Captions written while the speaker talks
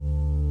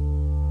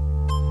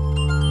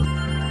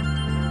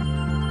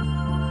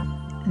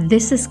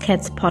This is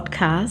Kat's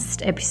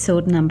podcast,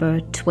 episode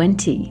number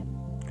 20.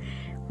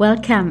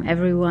 Welcome,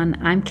 everyone.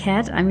 I'm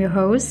Kat. I'm your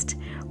host.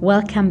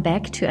 Welcome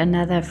back to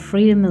another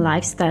Freedom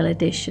Lifestyle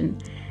edition.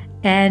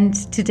 And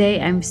today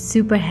I'm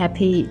super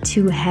happy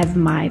to have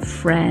my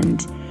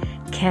friend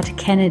Kat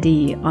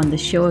Kennedy on the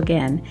show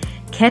again.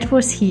 Kat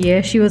was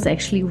here. She was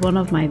actually one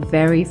of my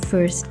very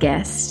first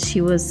guests.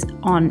 She was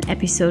on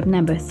episode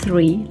number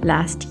 3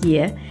 last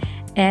year.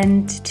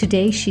 And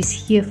today she's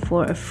here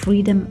for a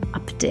freedom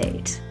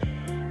update.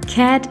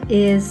 Kat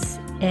is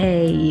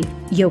a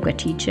yoga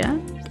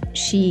teacher.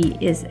 She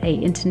is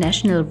an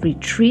international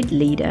retreat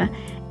leader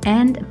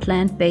and a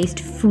plant-based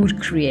food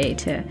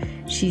creator.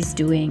 She's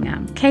doing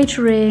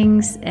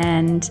caterings,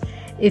 and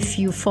if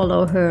you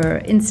follow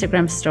her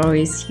Instagram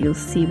stories, you'll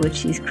see what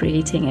she's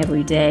creating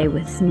every day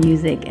with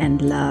music and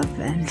love,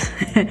 and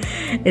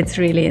it's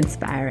really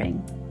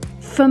inspiring.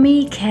 For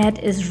me,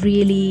 Kat is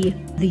really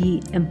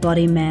the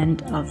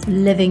embodiment of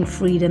living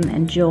freedom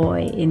and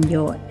joy in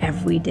your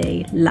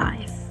everyday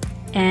life.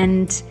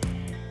 And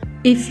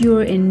if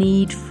you're in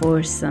need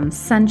for some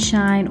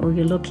sunshine or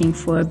you're looking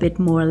for a bit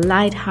more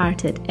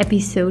light-hearted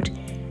episode,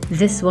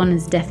 this one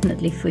is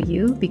definitely for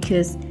you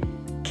because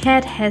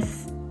Kat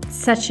has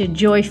such a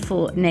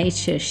joyful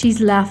nature.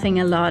 She's laughing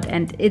a lot,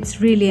 and it's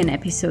really an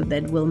episode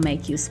that will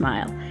make you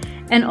smile.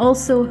 And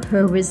also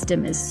her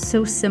wisdom is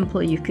so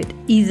simple, you could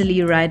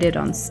easily write it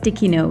on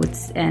sticky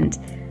notes and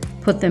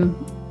put them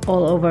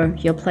all over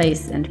your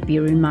place and be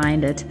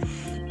reminded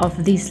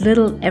of these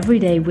little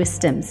everyday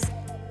wisdoms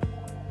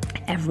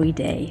every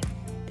day.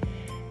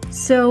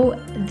 So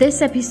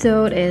this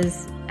episode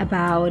is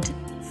about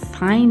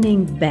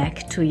finding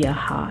back to your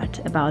heart,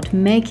 about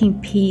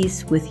making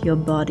peace with your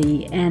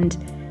body and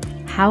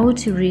how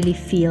to really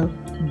feel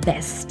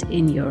best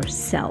in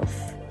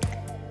yourself.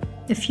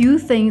 A few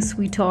things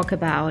we talk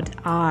about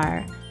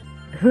are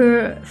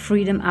her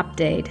freedom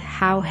update.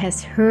 How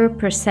has her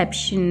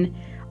perception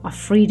of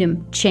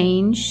freedom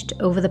changed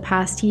over the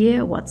past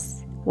year?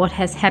 What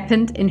has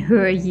happened in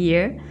her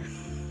year?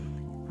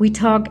 We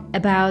talk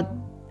about,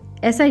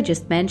 as I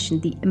just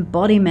mentioned, the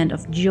embodiment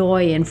of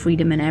joy and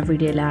freedom in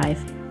everyday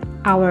life,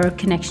 our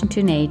connection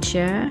to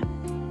nature,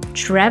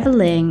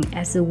 traveling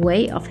as a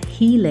way of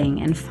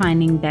healing and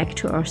finding back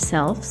to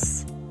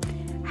ourselves,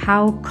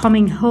 how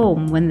coming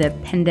home when the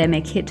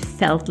pandemic hit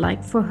felt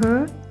like for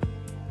her,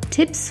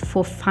 tips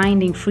for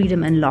finding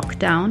freedom in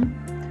lockdown,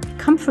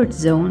 comfort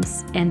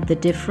zones and the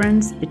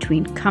difference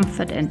between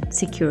comfort and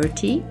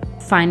security,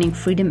 finding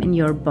freedom in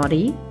your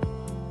body,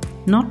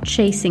 not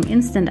chasing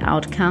instant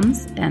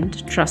outcomes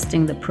and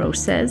trusting the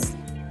process,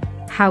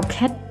 how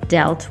Kat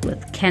dealt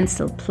with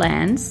cancelled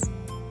plans,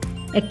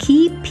 a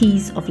key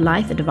piece of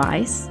life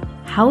advice,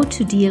 how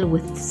to deal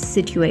with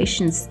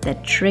situations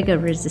that trigger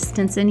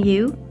resistance in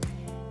you,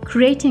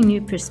 creating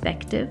new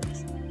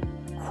perspectives,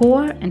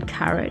 core and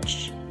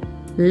courage,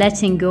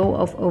 letting go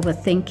of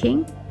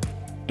overthinking,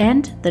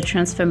 and the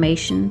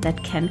transformation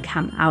that can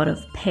come out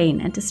of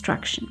pain and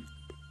destruction.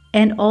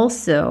 And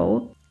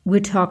also, we're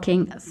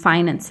talking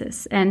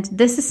finances. And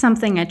this is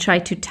something I try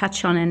to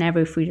touch on in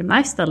every Freedom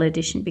Lifestyle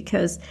edition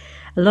because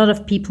a lot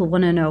of people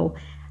want to know,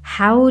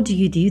 how do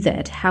you do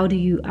that? How do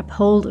you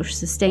uphold or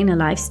sustain a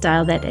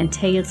lifestyle that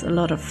entails a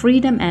lot of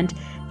freedom and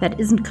that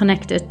isn't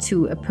connected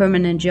to a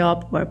permanent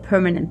job or a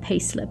permanent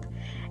payslip?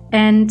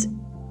 And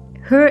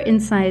her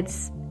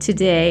insights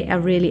today are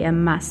really a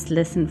must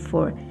listen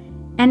for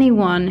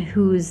anyone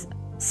who's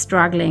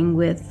struggling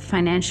with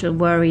financial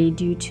worry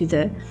due to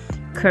the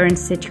current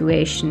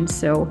situation.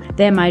 So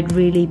there might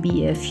really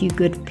be a few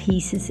good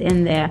pieces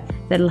in there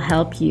that'll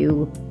help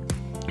you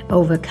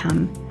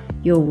overcome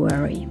your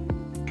worry.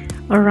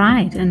 All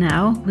right, and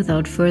now,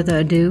 without further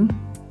ado,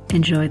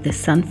 enjoy the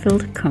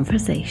sun-filled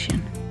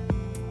conversation.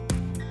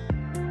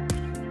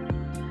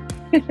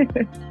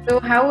 So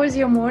how was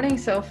your morning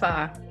so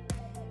far?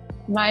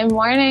 My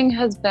morning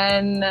has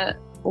been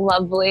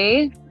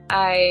lovely.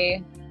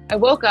 I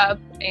woke up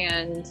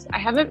and I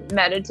haven't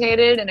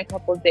meditated in a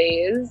couple of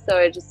days, so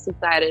I just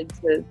decided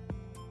to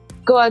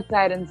go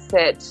outside and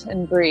sit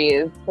and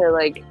breathe for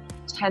like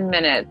 10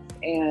 minutes.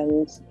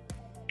 And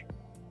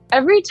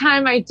every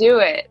time I do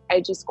it,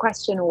 I just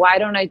question, why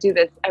don't I do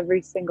this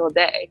every single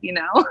day, you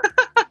know?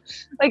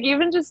 Like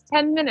even just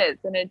 10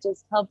 minutes, and it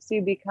just helps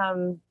you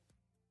become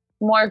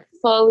more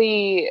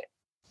fully,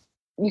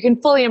 you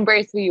can fully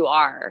embrace who you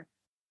are.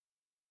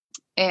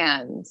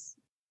 And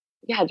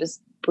yeah,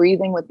 just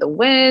breathing with the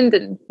wind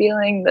and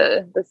feeling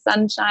the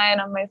sunshine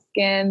on my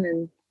skin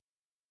and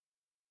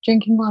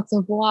drinking lots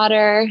of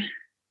water.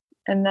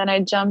 And then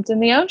I jumped in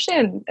the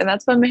ocean, and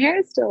that's why my hair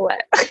is still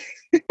wet.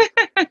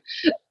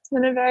 It's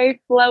been a very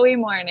flowy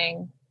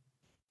morning.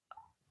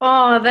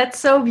 Oh, that's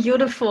so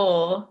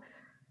beautiful.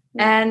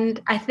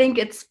 And I think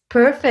it's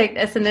perfect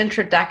as an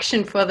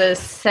introduction for the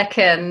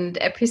second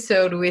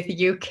episode with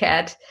you,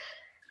 Kat.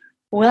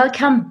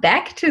 Welcome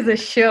back to the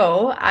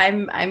show.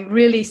 I'm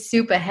really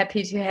super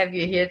happy to have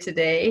you here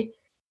today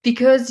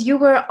because you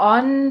were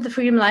on the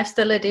Freedom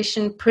Lifestyle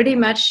Edition pretty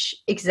much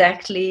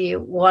exactly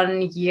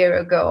 1 year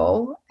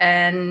ago.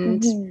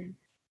 And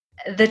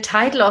the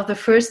title of the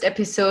first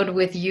episode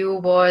with you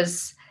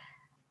was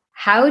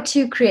How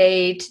to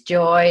Create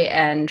Joy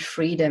and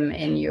Freedom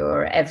in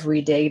Your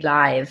Everyday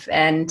Life.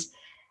 And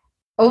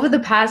over the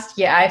past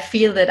year, I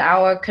feel that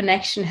our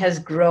connection has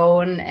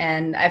grown,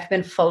 and I've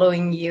been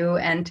following you.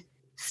 And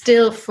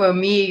still, for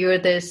me, you're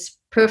this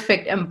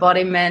perfect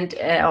embodiment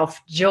of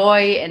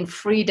joy and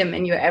freedom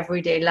in your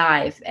everyday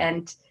life.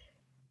 And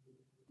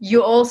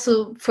you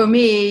also, for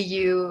me,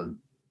 you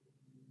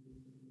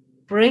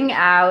bring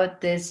out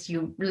this,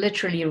 you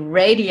literally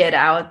radiate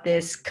out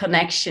this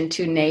connection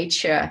to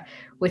nature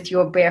with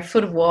your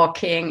barefoot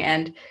walking.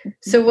 And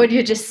so what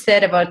you just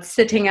said about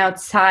sitting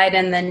outside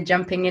and then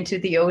jumping into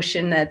the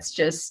ocean, that's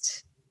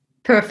just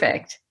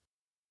perfect.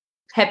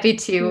 Happy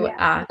to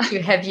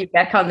have you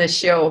back on the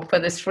show for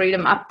this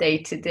freedom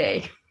update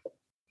today.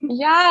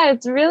 Yeah,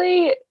 it's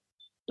really,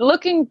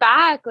 looking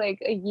back like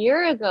a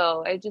year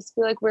ago, I just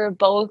feel like we're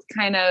both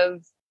kind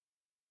of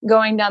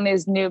going down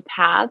these new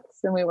paths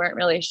and we weren't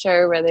really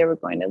sure where they were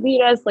going to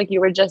lead us. Like you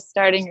were just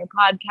starting your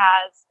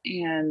podcast,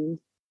 and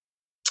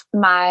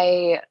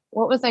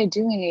what was I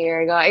doing a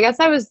year ago? I guess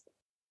I was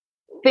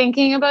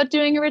thinking about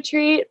doing a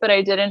retreat, but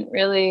I didn't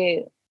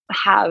really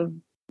have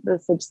the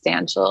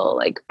substantial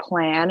like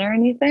plan or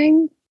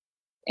anything.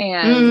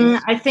 And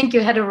I think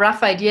you had a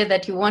rough idea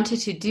that you wanted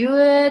to do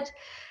it.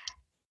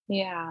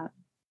 Yeah,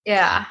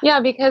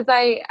 because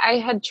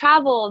I had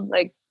traveled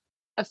like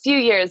a few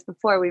years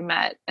before we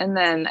met. And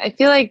then I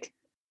feel like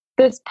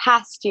this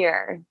past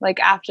year,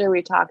 like after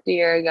we talked a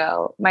year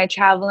ago, my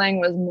traveling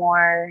was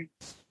more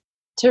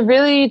to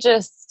really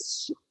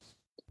just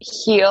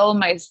heal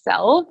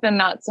myself and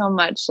not so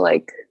much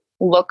like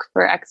look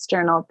for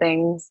external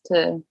things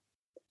to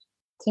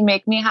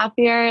make me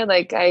happier.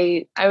 Like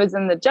I was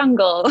in the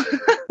jungle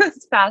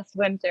this past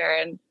winter,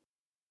 and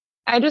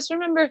I just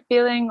remember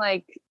feeling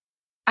like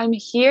I'm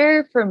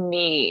here for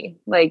me,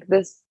 like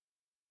this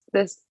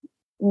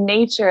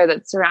nature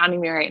that's surrounding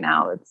me right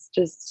now. It's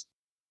just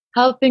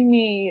helping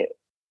me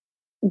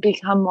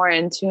become more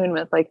in tune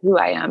with like who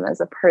I am as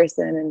a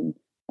person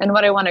and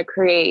what I want to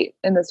create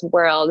in this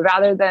world,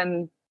 rather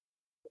than,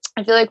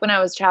 I feel like when I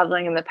was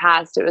traveling in the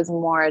past, it was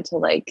more to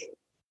like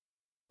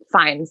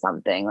find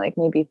something, like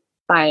maybe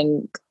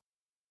find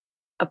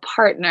a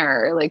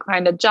partner, or like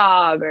find a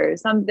job or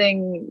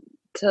something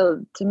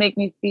to make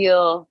me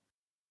feel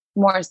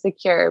more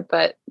secure.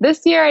 But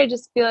this year I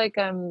just feel like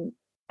I'm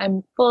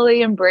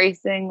fully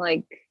embracing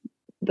like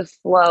the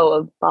flow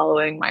of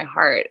following my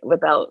heart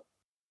without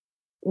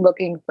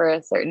looking for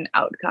a certain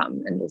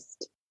outcome, and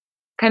just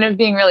kind of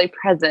being really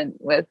present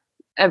with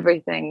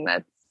everything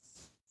that's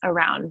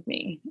around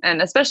me.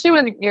 And especially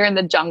when you're in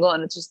the jungle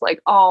and it's just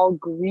like all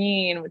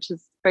green, which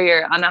is for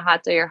your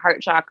anahata, your heart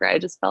chakra, I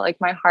just felt like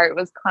my heart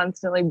was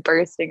constantly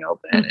bursting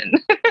open.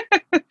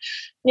 And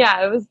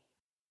yeah, it's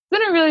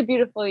been a really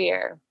beautiful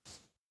year.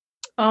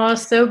 Oh,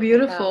 so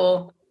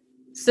beautiful.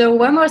 So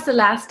when was the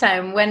last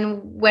time?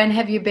 When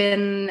have you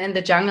been in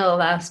the jungle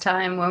last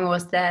time? When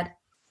was that?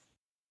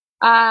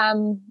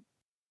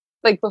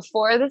 Like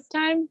before this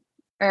time,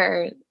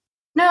 or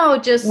no,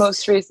 just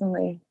most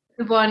recently.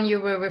 The one you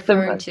were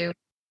referring to.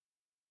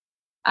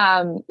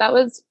 That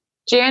was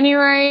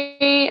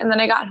January, and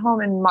then I got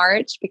home in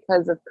March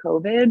because of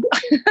COVID.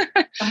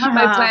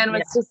 My plan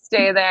was to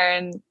stay there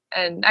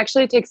and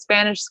actually take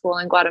Spanish school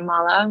in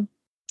Guatemala.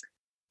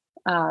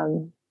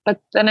 But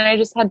then I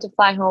just had to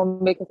fly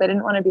home because I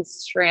didn't want to be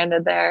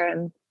stranded there.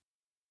 And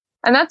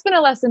that's been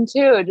a lesson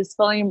too, just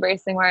fully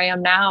embracing where I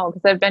am now,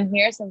 because I've been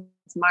here since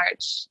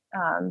March,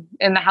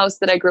 in the house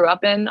that I grew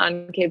up in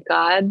on Cape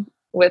Cod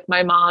with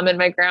my mom and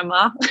my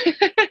grandma.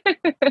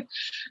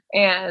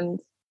 And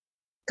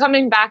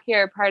coming back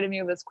here, part of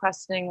me was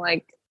questioning,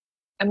 like,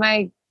 am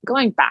I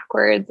going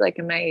backwards? Like,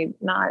 am I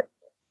not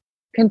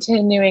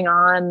continuing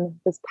on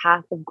this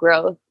path of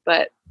growth?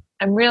 But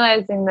I'm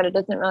realizing that it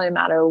doesn't really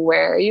matter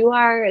where you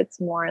are. It's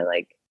more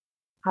like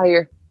how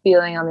you're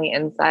feeling on the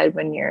inside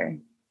when you're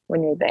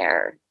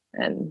there.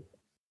 And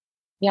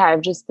yeah,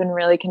 I've just been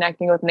really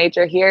connecting with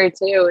nature here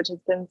too, which has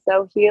been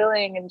so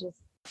healing, and just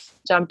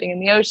jumping in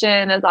the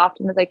ocean as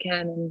often as I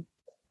can and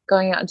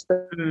going out into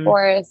the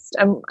forest.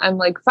 I'm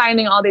like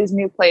finding all these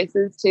new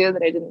places too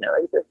that I didn't know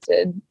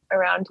existed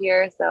around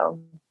here.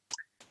 So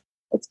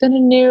it's been a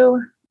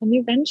new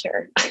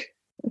venture.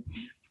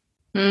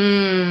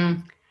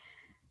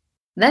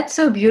 That's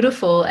so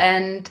beautiful.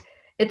 And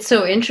it's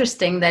so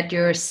interesting that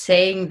you're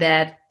saying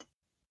that,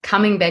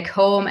 coming back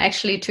home,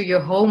 actually to your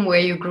home where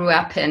you grew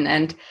up in.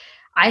 And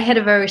I had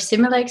a very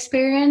similar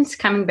experience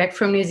coming back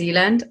from New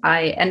Zealand.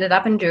 I ended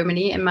up in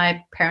Germany in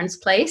my parents'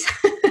 place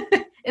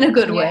in a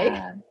good way.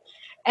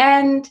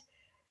 And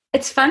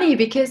it's funny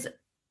because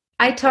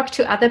I talked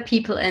to other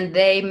people and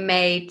they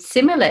made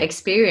similar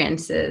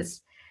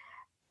experiences.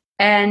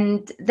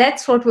 And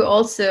that's what we're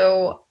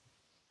also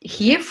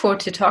here for,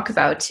 to talk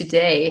about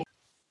today.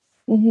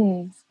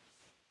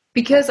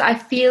 Because I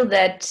feel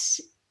that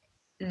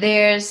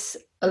there's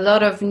a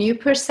lot of new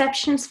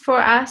perceptions for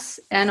us,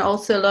 and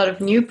also a lot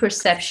of new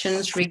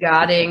perceptions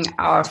regarding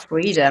our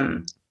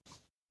freedom.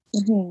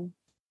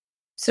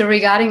 So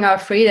regarding our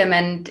freedom,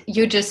 and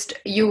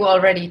you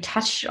already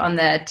touched on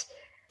that,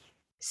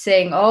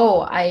 saying,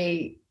 oh,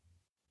 I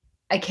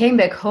came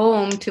back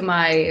home to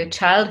my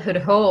childhood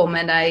home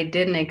and I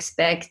didn't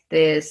expect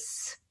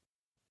this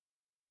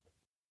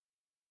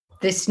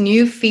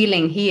new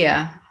feeling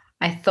here.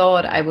 I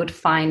thought I would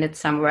find it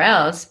somewhere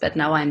else, but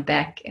now I'm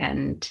back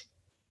and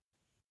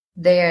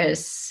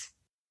there's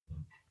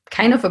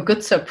kind of a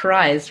good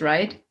surprise,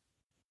 right?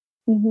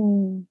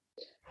 Mm-hmm.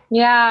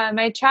 Yeah,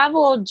 my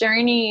travel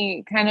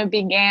journey kind of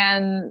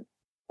began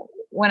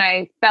when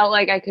I felt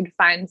like I could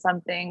find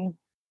something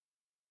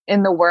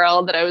in the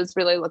world that I was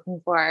really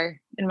looking for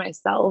in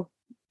myself.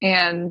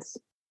 And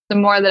the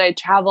more that I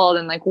traveled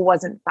and like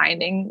wasn't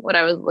finding what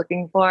I was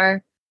looking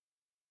for,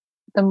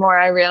 the more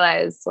I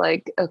realized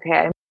like,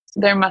 okay,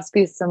 there must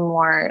be some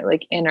more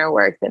like inner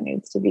work that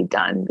needs to be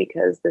done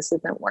because this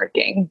isn't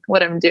working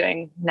what I'm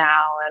doing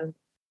now. And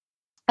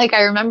like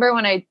I remember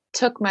when I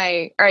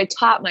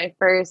taught my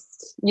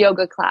first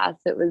yoga class,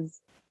 it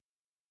was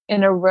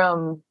in a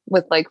room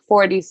with like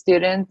 40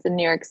 students in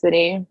New York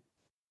City.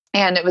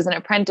 And it was an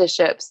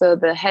apprenticeship. So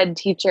the head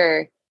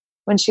teacher,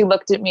 when she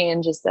looked at me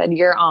and just said,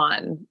 "You're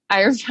on,"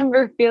 I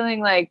remember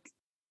feeling like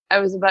I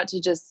was about to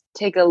just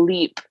take a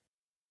leap,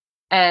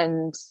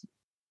 and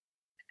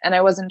I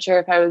wasn't sure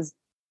if I was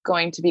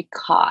going to be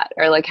caught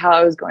or like how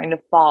I was going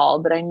to fall,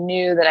 but I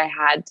knew that I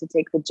had to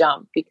take the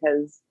jump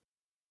because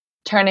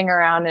turning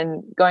around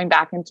and going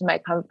back into my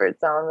comfort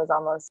zone was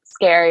almost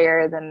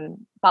scarier than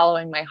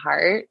following my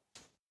heart.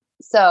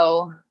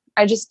 So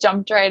I just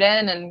jumped right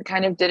in and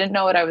kind of didn't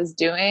know what I was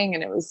doing.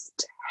 And it was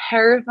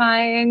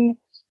terrifying.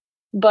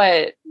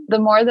 But the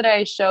more that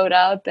I showed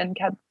up and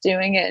kept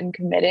doing it and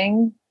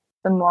committing,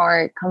 the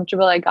more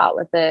comfortable I got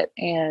with it.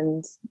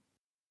 And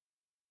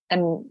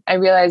I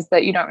realized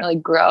that you don't really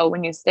grow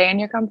when you stay in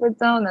your comfort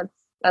zone.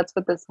 That's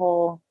what this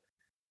whole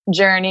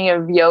journey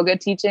of yoga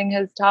teaching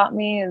has taught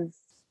me, is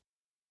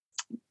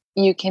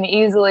you can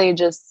easily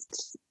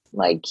just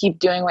like keep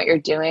doing what you're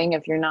doing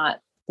if you're not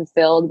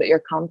fulfilled, but you're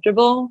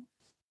comfortable.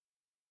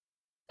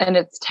 And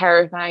it's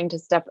terrifying to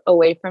step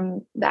away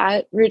from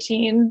that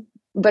routine.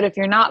 But if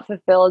you're not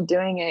fulfilled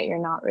doing it,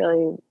 you're not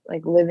really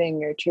like living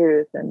your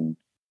truth and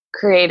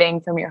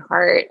creating from your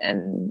heart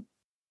and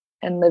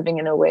living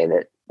in a way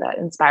that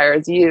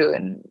inspires you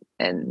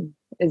and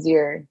is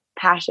your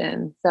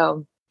passion.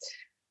 So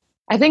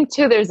I think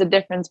too, there's a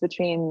difference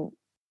between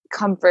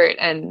comfort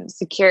and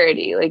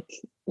security. Like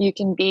you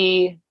can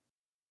be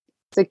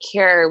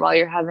secure while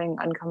you're having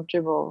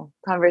uncomfortable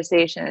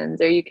conversations,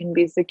 or you can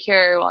be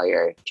secure while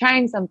you're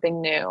trying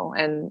something new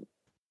and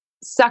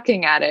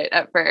sucking at it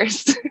at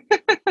first.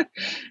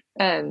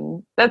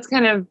 And that's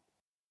kind of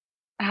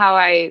how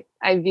I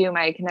view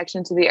my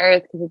connection to the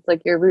earth, because it's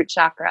like your root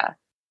chakra,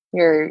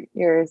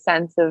 your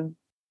sense of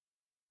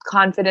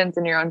confidence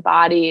in your own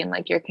body and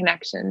like your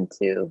connection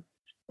to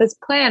this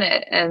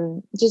planet,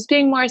 and just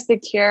being more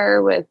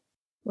secure with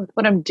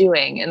what I'm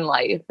doing in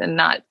life, and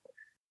not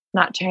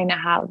trying to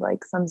have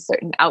like some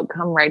certain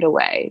outcome right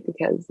away,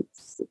 because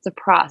it's a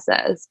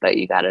process, but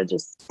you got to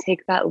just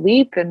take that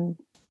leap and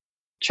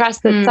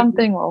trust that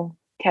something will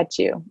catch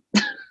you.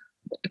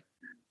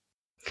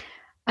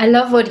 I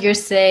love what you're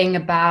saying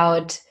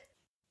about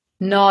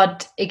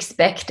not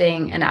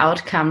expecting an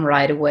outcome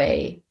right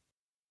away.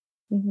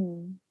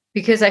 Mm-hmm.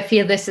 Because I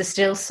feel this is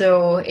still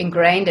so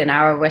ingrained in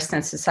our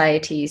Western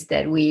societies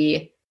that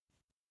we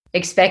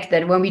expect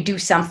that when we do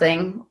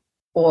something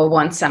or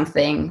want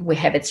something, we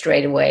have it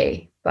straight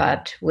away.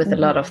 But with a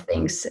lot of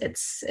things,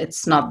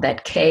 it's not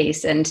that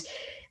case. And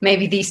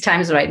maybe these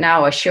times right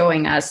now are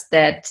showing us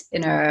that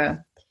in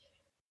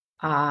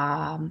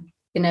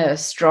a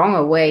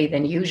stronger way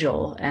than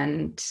usual,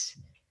 and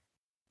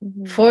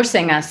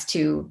forcing us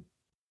to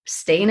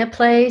stay in a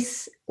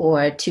place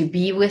or to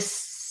be with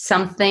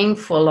something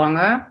for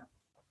longer.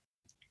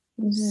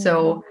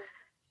 So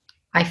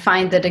I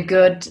find that a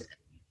good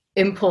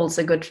impulse,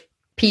 a good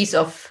piece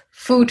of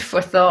food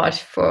for thought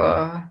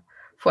for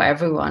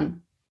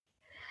everyone.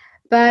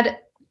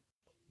 But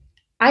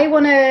I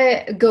want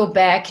to go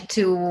back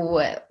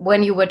to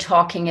when you were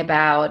talking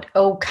about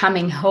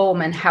coming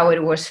home and how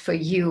it was for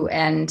you,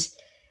 and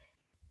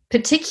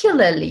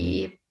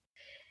particularly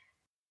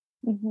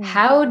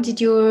how did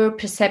your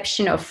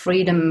perception of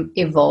freedom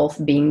evolve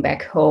being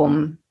back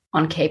home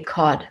on Cape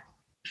Cod?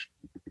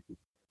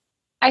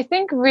 I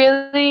think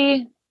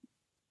really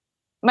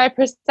my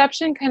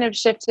perception kind of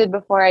shifted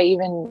before I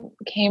even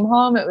came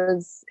home. It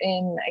was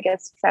in, I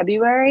guess,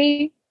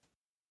 February.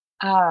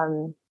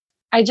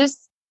 I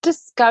just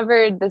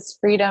discovered this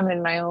freedom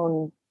in my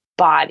own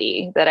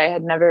body that I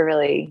had never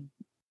really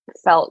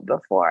felt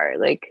before.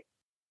 Like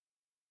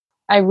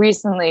I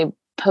recently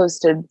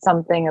posted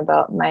something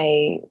about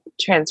my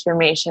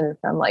transformation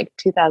from like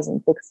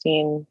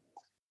 2016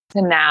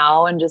 to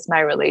now, and just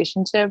my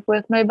relationship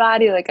with my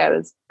body. Like I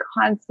was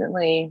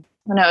constantly,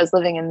 when I was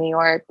living in New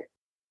York,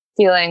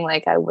 feeling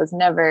like I was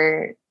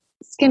never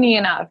skinny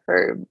enough,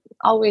 or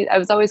I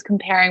was always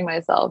comparing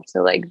myself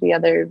to like the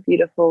other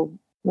beautiful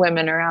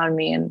women around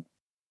me. And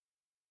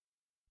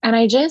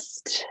I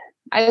just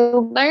I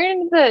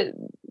learned that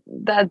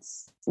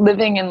that's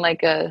living in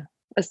like a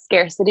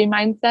scarcity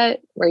mindset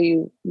where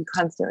you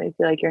constantly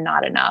feel like you're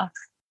not enough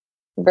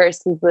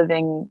versus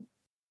living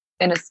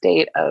in a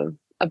state of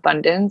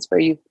abundance where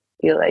you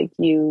feel like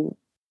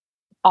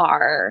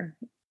are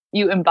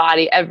you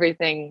embody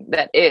everything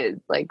that is,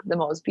 like the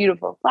most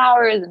beautiful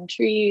flowers and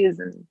trees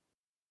and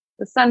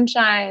the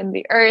sunshine,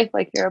 the earth,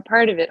 like you're a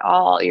part of it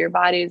all. Your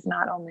body is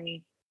not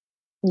only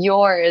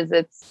yours,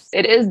 it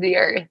is the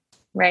earth,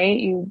 right?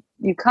 You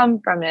come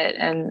from it,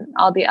 and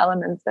all the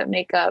elements that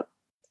make up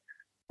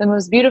the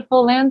most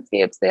beautiful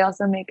landscapes, they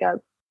also make up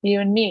you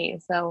and me.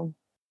 So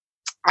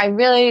I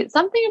really,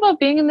 something about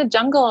being in the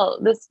jungle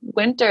this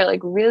winter,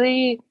 like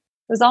really it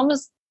was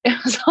almost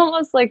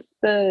like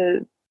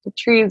the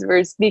trees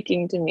were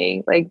speaking to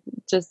me, like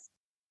just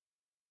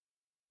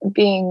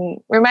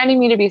reminding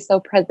me to be so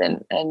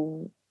present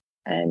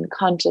and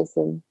conscious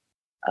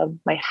of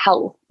my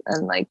health.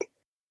 And like,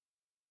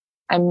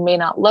 I may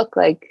not look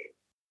like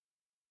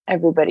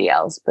everybody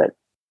else, but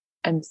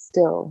I'm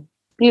still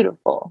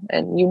beautiful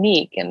and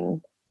unique,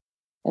 and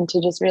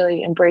to just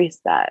really embrace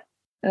that.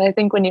 And I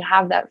think when you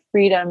have that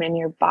freedom in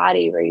your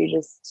body where you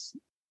just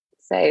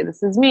say,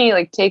 this is me,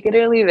 like take it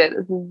or leave it,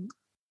 this is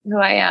who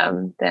I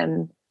am,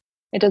 then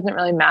it doesn't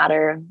really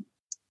matter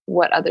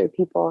what other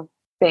people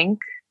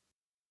think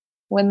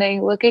when they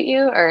look at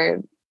you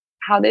or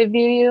how they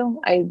view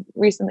you. I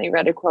recently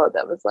read a quote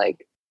that was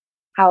like,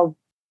 how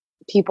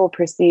people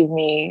perceive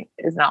me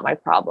is not my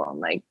problem.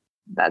 Like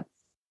that's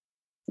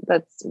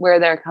where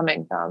they're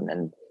coming from.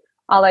 And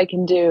all I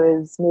can do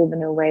is move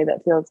in a way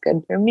that feels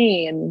good for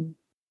me and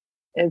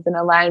is in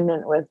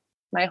alignment with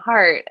my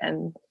heart,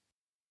 and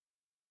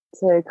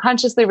to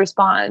consciously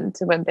respond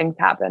to when things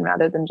happen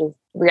rather than just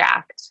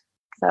react.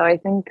 So I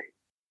think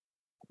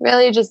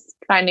really just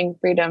finding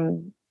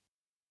freedom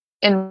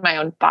in my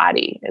own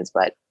body is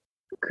what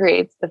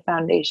creates the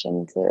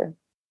foundation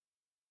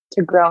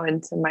to grow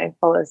into my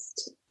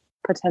fullest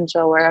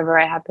potential wherever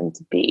I happen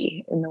to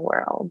be in the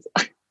world.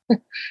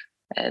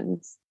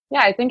 And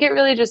yeah, I think it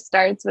really just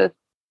starts with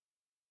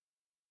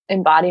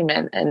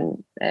embodiment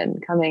and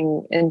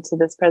coming into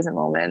this present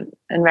moment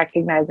and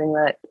recognizing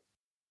that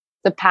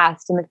the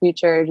past and the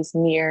future are just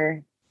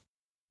mere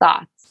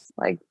thoughts.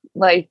 Like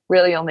life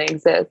really only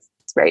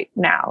exists right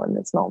now in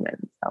this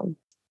moment. So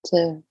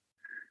to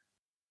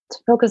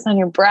focus on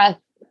your breath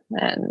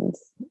and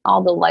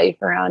all the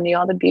life around you,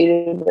 all the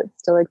beauty that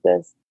still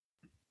exists.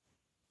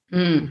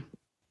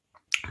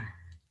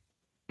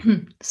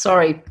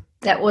 Sorry,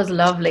 that was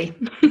lovely.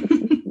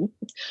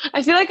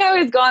 I feel like I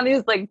always go on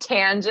these like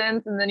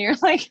tangents, and then you're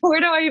like, where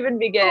do I even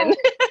begin?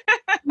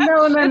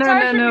 No. It's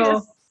hard for me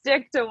to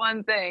stick to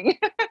one thing.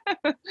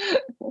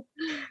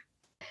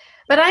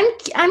 But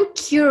I'm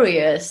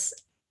curious.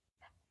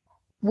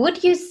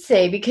 Would you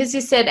say, because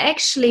you said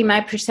actually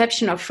my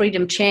perception of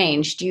freedom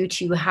changed due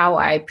to how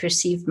I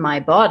perceived my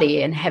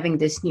body and having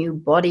this new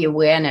body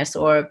awareness,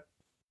 or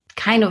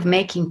kind of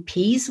making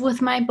peace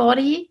with my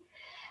body.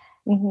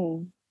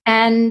 Mm-hmm.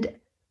 And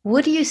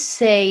would you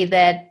say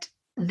that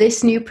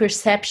this new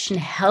perception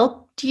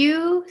helped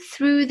you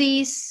through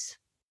these,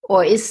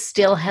 or is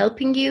still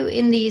helping you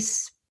in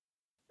these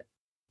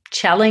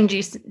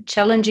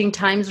challenging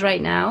times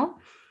right now?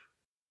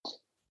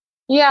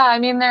 Yeah, I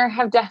mean, there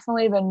have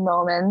definitely been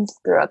moments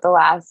throughout the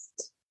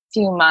last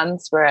few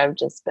months where I've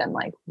just been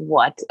like,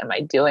 what am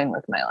I doing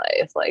with my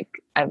life? Like,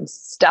 I'm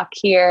stuck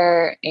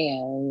here,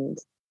 and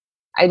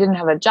I didn't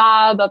have a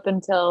job up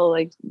until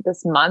like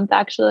this month,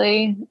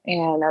 actually.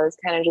 And I was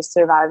kind of just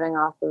surviving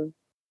off of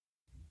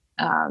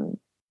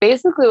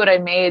basically what I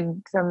made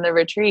from the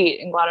retreat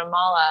in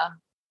Guatemala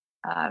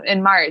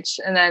in March.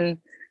 And then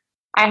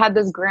I had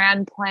this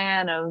grand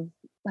plan of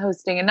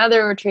hosting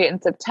another retreat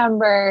in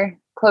September,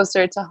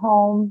 closer to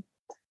home,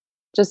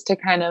 just to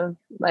kind of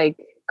like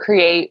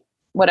create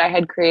what I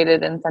had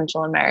created in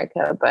Central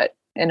America, but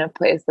in a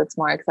place that's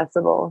more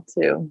accessible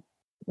to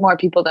more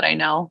people that I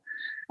know.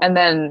 And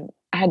then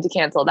I had to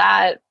cancel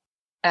that.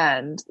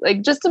 And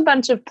like just a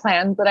bunch of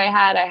plans that I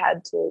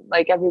had to,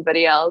 like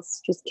everybody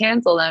else, just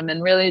cancel them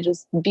and really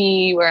just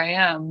be where I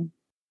am.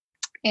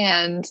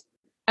 And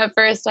at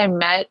first I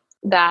met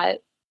that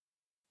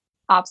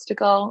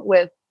obstacle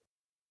with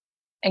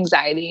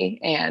anxiety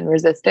and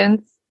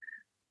resistance.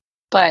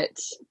 But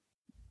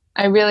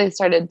I really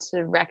started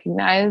to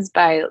recognize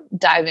by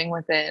diving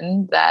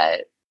within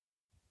that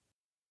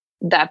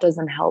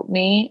doesn't help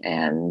me,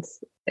 and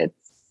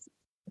it's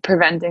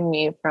preventing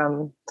me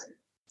from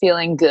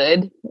feeling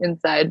good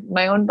inside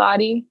my own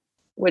body,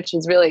 which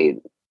is really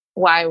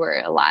why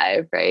we're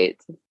alive, right?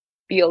 To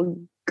feel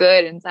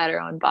good inside our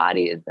own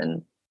bodies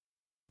and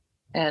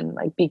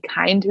like be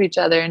kind to each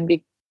other and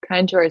be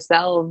kind to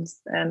ourselves.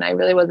 And I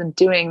really wasn't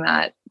doing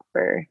that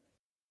for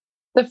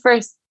the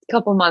first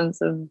couple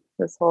months of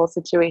this whole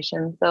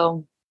situation.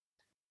 So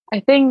I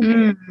think,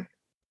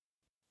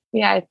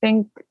 I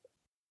think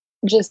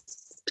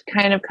just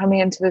kind of coming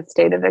into a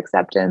state of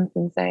acceptance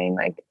and saying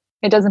like,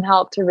 it doesn't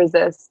help to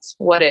resist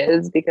what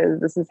is, because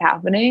this is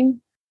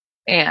happening.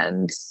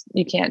 and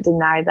you can't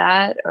deny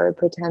that or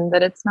pretend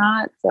that it's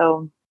not.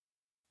 So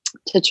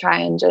to try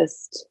and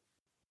just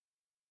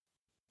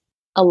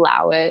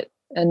allow it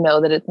and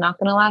know that it's not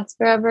going to last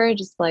forever,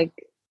 just like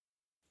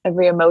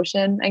every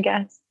emotion, I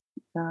guess.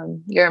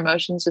 Your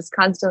emotions just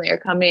constantly are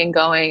coming and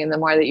going, and the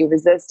more that you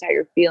resist how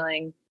you're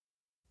feeling,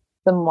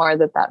 the more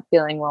that that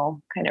feeling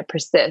will kind of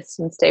persist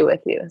and stay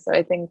with you. So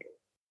I think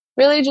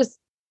really just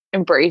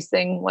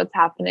embracing what's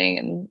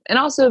happening, and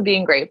also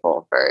being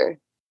grateful for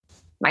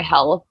my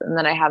health and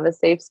that I have a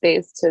safe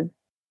space to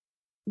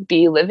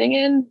be living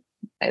in.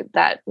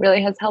 That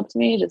really has helped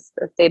me, just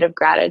a state of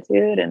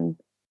gratitude and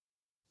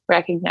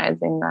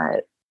recognizing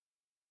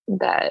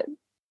that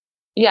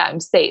yeah, I'm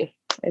safe,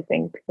 I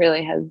think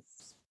really has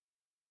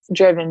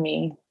driven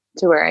me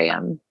to where I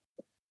am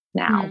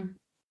now. Mm.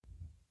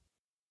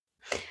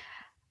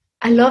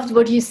 I loved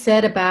what you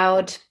said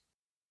about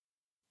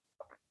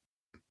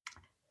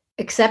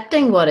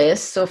accepting what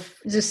is. So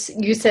just,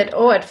 you said,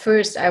 oh, at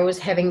first I was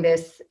having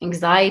this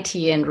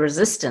anxiety and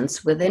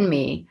resistance within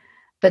me,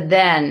 but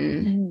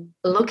then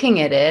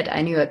looking at it,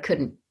 I knew I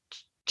couldn't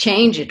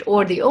change it,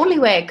 or the only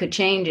way I could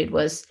change it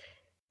was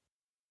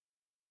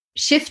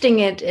shifting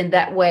it in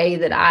that way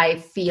that I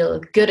feel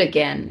good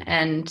again.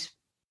 And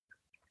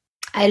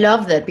I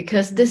love that,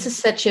 because this is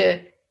such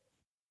a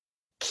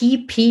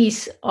key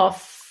piece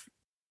of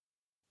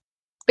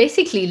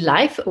basically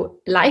life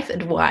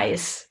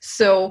advice.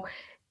 So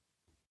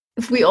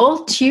if we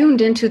all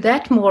tuned into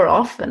that more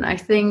often, I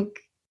think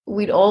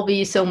we'd all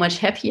be so much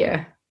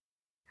happier.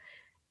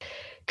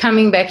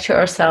 Coming back to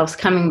ourselves,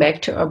 coming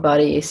back to our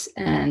bodies,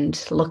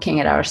 and looking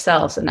at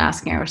ourselves and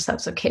asking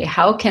ourselves, okay,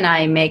 how can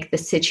I make the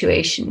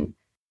situation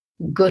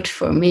good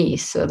for me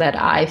so that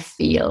I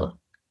feel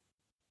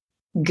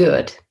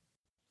good?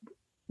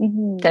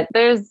 Mm-hmm.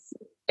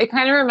 It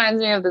kind of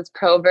reminds me of this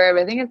proverb.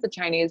 I think it's a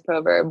Chinese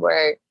proverb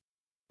where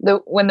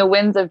when the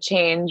winds of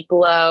change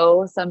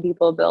blow, some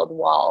people build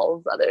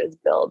walls, others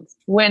build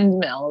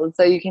windmills.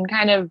 So you can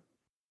kind of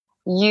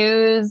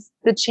use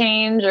the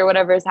change or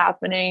whatever is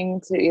happening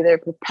to either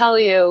propel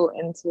you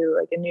into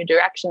like a new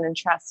direction and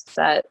trust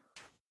that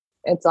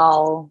it's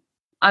all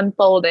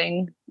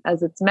unfolding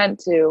as it's meant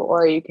to,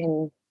 or you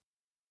can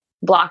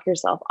block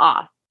yourself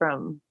off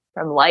from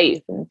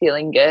life and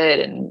feeling good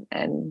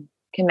and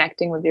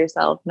connecting with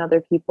yourself and other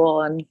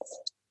people. And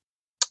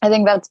I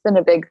think that's been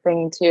a big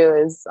thing too,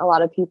 is a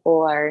lot of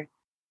people are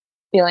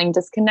feeling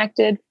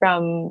disconnected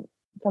from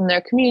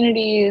their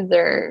communities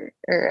or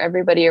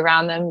everybody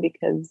around them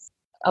because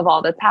of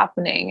all that's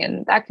happening.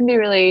 And that can be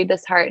really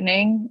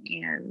disheartening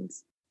and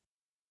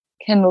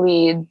can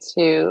lead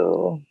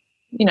to,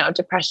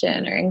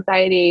 depression or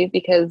anxiety,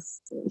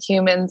 because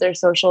humans are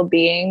social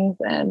beings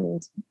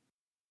and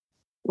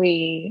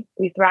we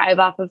thrive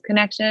off of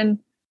connection.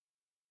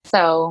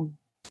 So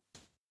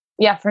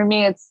yeah, for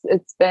me, it's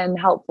been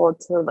helpful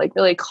to like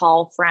really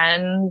call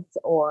friends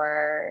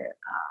or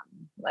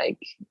like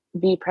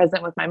be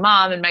present with my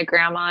mom and my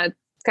grandma.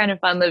 It's kind of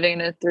fun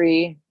living in a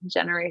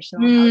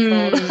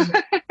 3-generational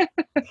household.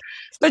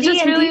 But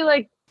just really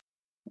like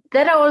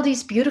that are all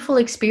these beautiful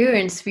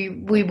experiences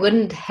we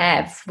wouldn't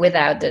have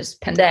without this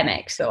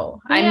pandemic.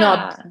 So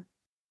yeah.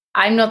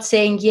 I'm not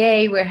saying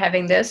yay, we're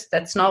having this.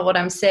 That's not what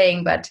I'm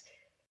saying. But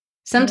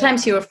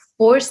sometimes you're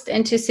forced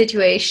into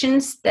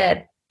situations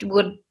that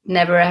would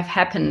never have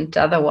happened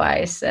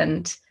otherwise,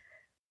 and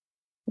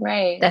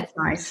right, that's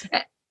nice.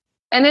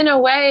 And in a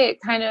way,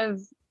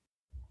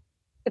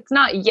 it's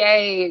not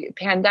yay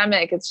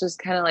pandemic, it's just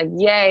kind of like,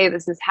 yay,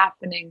 this is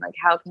happening. Like,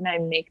 how can I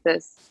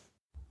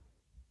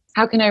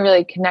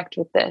really connect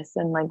with this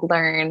and like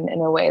learn in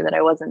a way that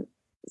I wasn't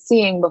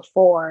seeing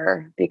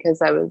before,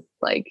 because I was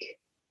like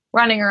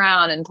running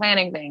around and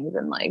planning things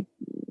and like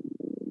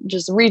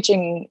just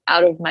reaching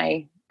out of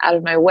my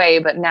way.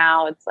 But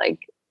now it's like,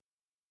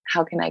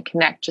 how can I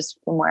connect just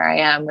from where I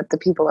am with the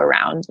people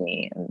around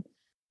me? And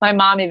my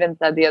mom even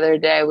said the other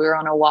day, we were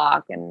on a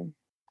walk and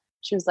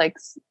she was like,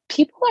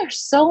 people are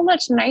so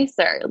much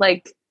nicer.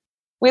 Like,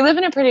 we live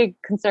in a pretty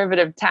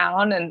conservative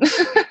town, and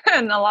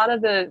and a lot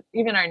of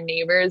even our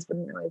neighbors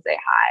wouldn't really say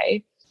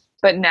hi.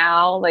 But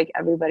now like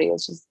everybody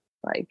is just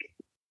like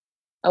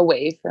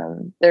away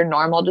from their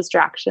normal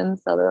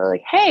distractions. So they're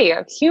like, hey,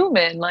 I'm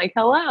human, like,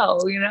 hello,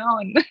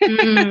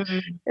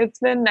 and it's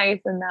been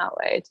nice in that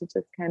way to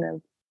just kind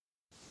of,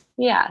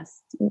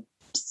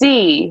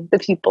 see the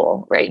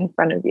people right in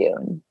front of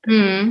you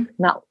and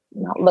not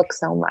look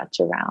so much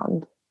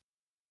around.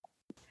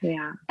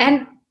 Yeah.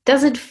 And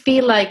does it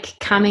feel like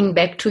coming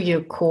back to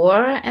your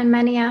core in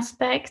many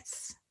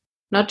aspects?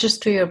 Not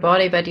just to your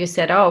body, but you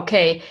said, oh,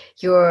 okay,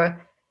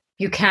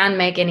 you can't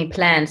make any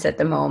plans at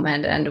the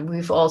moment. And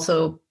we've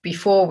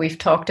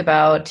talked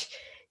about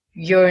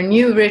your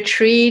new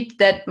retreat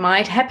that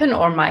might happen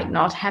or might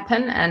not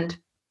happen. And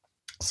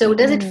so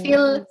does it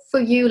feel for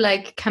you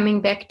like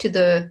coming back to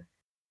the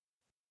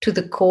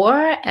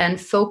core and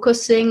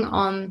focusing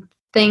on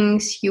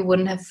things you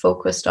wouldn't have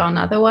focused on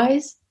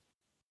otherwise?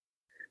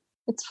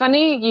 It's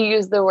funny you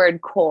use the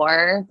word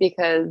core,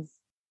 because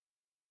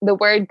the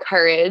word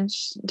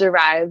courage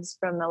derives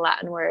from the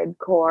Latin word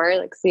cor,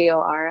 like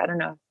COR. I don't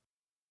know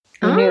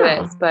if you knew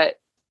this,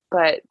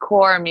 but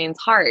cor means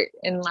heart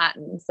in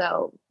Latin.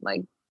 So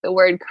like the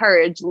word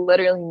courage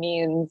literally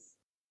means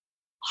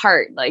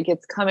heart, like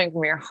it's coming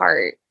from your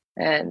heart.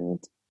 And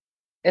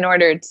in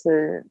order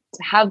to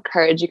have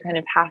courage, you kind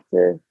of have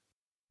to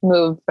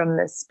move from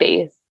this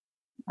space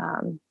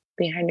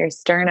behind your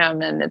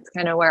sternum, and it's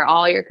kind of where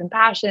all your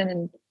compassion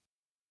and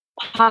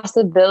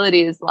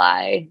possibilities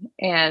lie.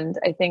 And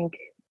I think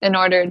in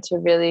order to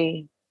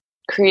really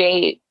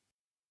create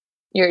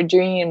your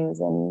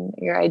dreams and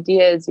your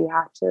ideas, you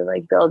have to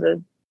like build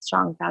a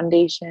strong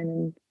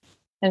foundation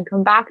and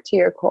come back to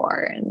your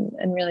core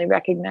and really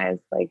recognize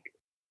like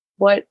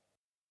what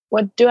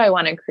do I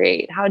want to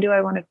create? How do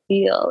I want to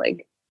feel?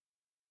 Like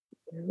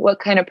what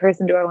kind of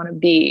person do I want to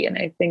be? And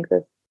I think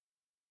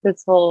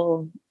this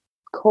whole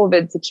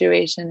COVID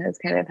situation has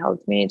kind of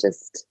helped me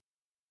just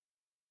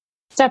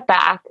step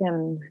back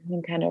and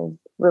kind of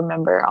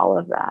remember all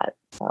of that.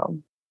 So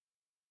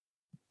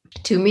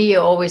to me,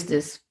 you're always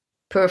this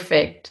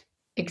perfect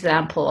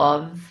example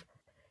of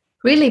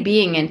really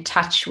being in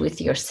touch with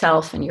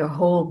yourself and your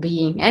whole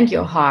being and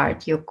your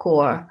heart, your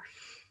core.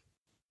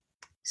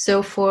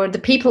 So for the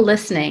people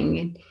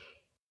listening,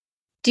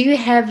 do you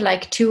have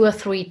like 2 or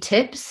 3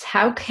 tips?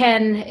 How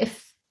can,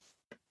 if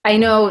I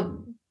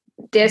know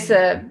there's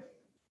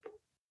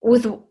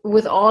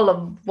with all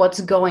of what's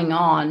going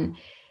on,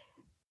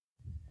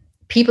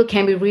 people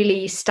can be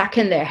really stuck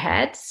in their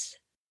heads.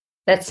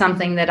 That's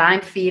something that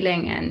I'm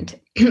feeling. And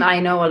I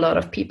know a lot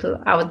of people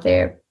out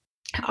there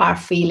are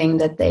feeling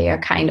that they are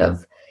kind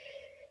of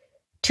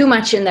too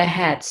much in their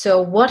head. So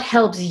what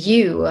helps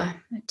you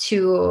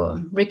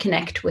to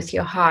reconnect with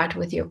your heart,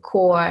 with your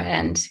core,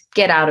 and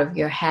get out of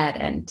your head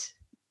and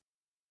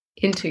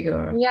into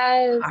your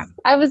heart?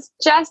 I was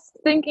just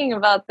thinking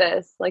about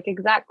this like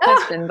exact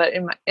question, but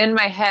in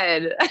my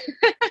head.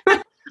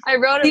 I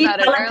wrote about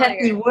it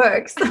earlier.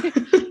 Works.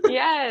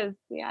 Yes.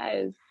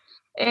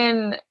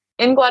 In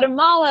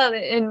Guatemala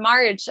in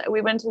March,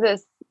 we went to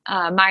this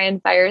Mayan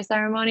fire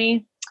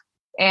ceremony,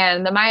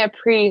 and the Maya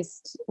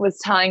priest was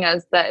telling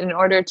us that in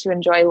order to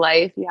enjoy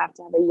life, you have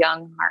to have a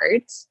young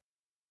heart.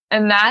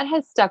 And that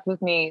has stuck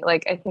with me.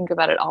 Like I think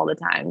about it all the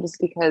time, just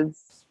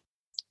because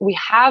we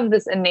have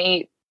this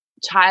innate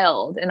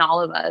child in all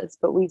of us,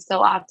 but we so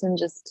often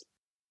just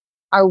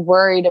are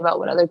worried about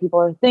what other people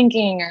are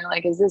thinking, or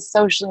like, is this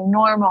socially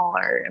normal,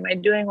 or am I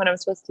doing what I'm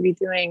supposed to be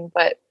doing?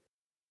 But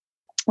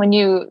when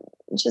you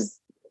just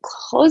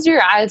close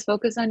your eyes,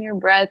 focus on your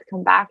breath,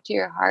 come back to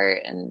your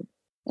heart, and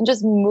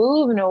just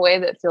move in a way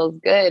that feels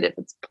good. If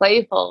it's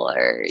playful,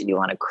 or you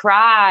want to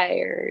cry,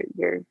 or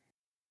you're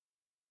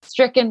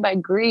stricken by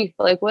grief,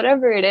 like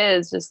whatever it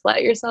is, just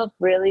let yourself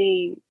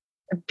really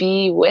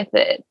be with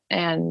it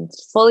and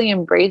fully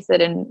embrace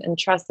it and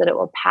trust that it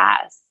will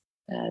pass.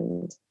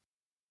 And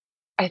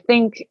I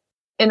think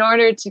in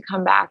order to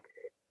come back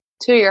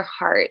to your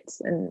heart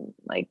and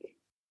like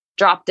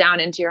drop down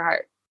into your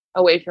heart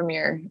away from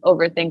your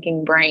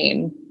overthinking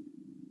brain,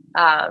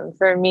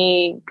 for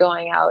me,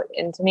 going out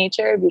into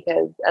nature,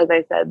 because as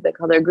I said, the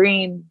color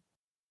green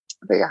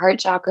for your heart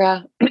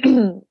chakra,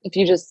 if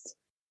you just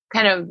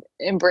kind of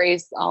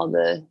embrace all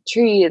the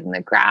trees and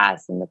the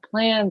grass and the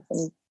plants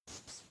and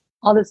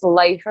all this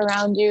life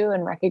around you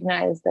and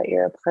recognize that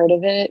you're a part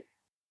of it,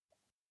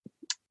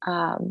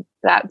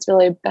 that's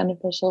really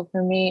beneficial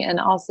for me. And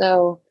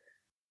also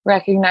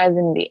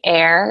recognizing the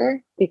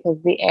air, because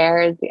the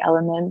air is the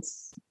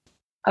elements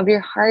of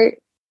your heart.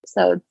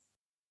 So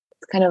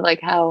it's kind of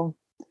like how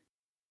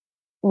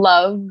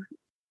love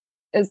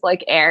is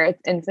like air,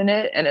 it's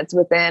infinite and it's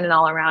within and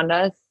all around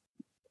us.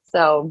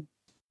 So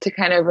to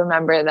kind of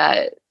remember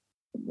that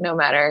no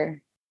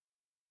matter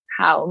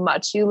how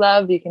much you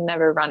love, you can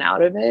never run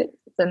out of it.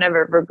 So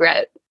never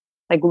regret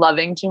like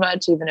loving too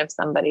much, even if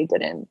somebody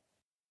didn't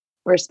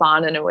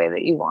respond in a way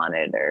that you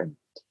wanted,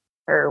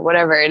 or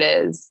whatever it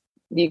is.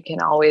 You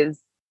can always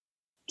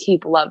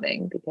keep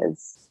loving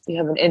because you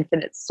have an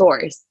infinite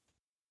source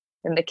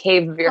in the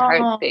cave of your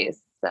heart space.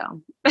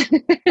 So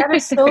that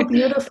is so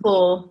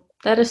beautiful.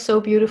 That is so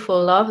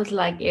beautiful. Love is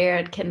like air,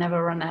 it can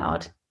never run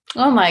out.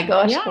 Oh my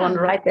gosh, I want to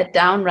write that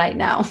down right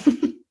now.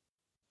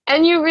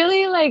 And you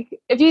really like,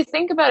 if you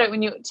think about it,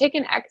 when you take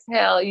an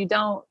exhale, you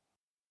don't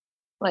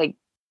like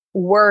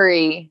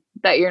worry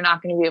that you're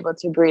not going to be able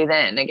to breathe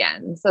in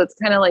again. So it's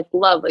kind of like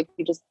love, like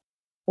you just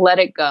let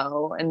it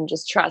go and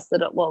just trust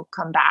that it will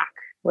come back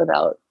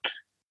without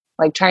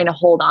like trying to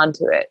hold on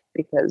to it,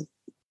 because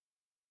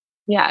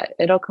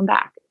it'll come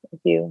back if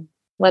you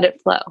let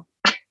it flow.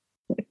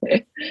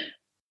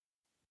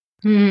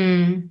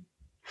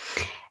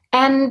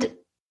 And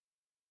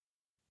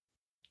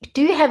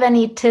do you have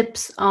any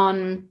tips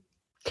on,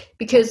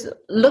 because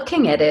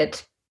looking at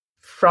it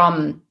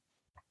from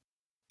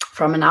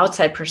an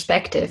outside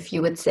perspective,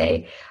 you would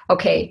say,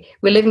 okay,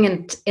 we're living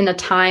in a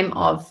time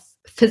of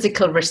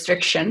physical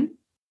restriction.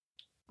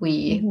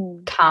 We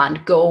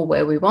can't go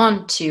where we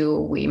want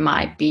to. We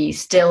might be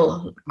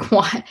still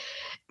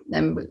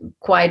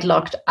quite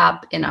locked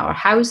up in our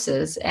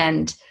houses.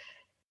 And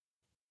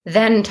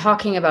then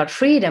talking about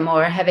freedom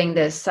or having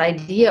this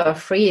idea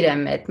of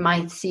freedom, it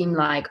might seem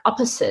like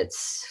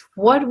opposites.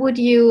 What would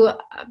you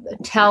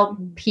tell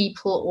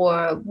people,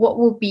 or what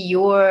would be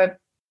your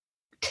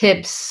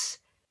tips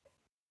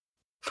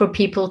for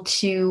people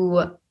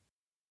to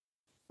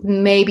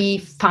maybe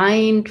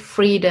find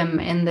freedom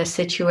in the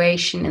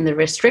situation, in the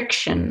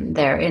restriction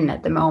they're in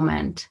at the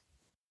moment?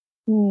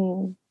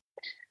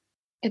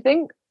 I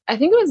think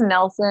it was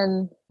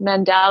Nelson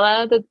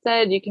Mandela that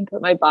said, "You can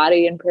put my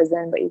body in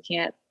prison, but you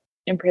can't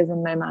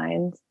imprison my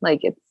mind."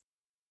 Like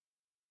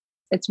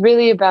it's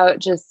really about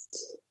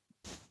just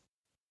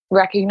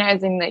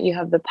recognizing that you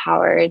have the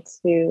power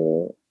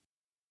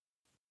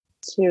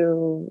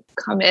to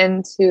come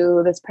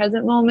into this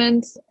present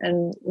moment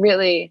and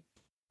really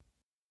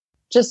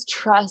just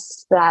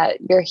trust that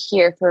you're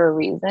here for a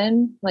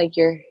reason. Like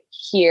you're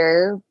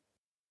here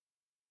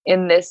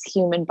in this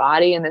human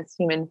body, in this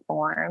human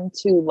form,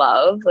 to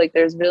love. Like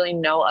there's really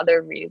no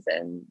other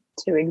reason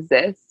to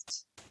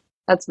exist.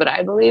 That's what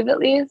I believe, at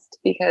least,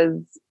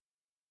 because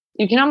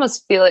you can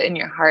almost feel it in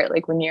your heart.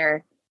 Like when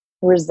you're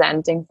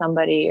resenting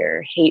somebody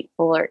or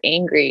hateful or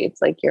angry,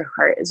 it's like your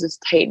heart is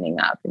just tightening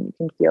up and you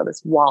can feel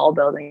this wall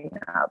building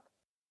up.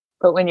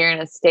 But when you're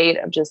in a state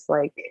of just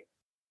like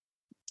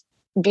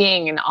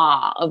being in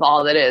awe of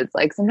all that is,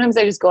 like sometimes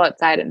I just go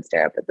outside and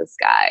stare up at the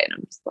sky and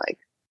I'm just like,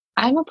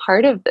 I'm a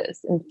part of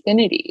this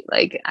infinity.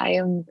 Like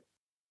I'm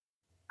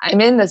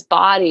in this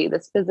body,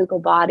 this physical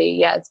body,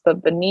 yes,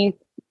 but beneath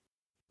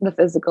the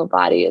physical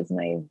body is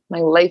my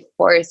life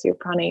force, your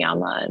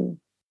pranayama,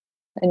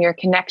 and your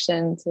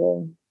connection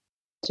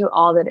to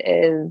all that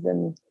is.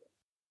 And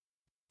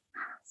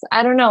so,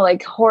 I don't know,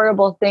 like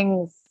horrible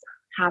things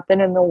happen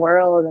in the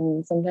world,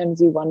 and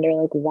sometimes you wonder,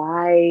 like,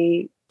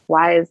 why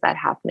is that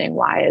happening?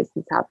 Why is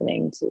this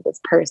happening to this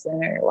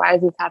person, or why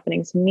is this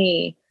happening to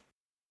me?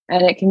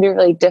 And it can be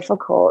really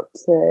difficult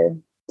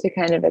to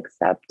kind of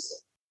accept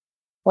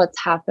what's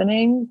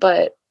happening.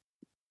 But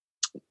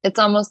it's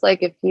almost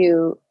like if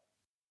you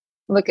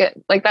look at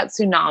like that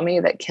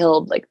tsunami that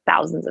killed like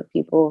thousands of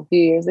people a few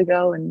years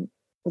ago, and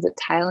was it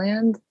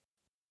Thailand?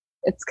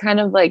 It's kind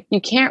of like you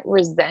can't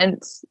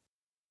resent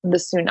the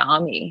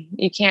tsunami.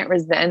 You can't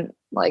resent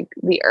like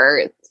the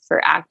earth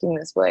for acting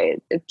this way.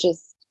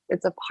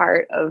 It's a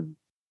part of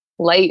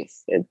life.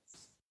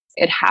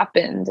 It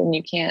happened, and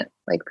you can't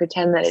like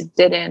pretend that it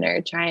didn't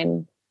or try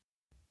and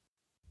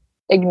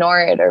ignore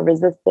it or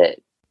resist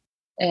it.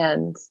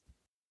 And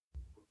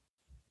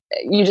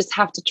you just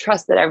have to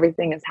trust that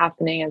everything is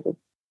happening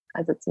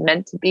as it's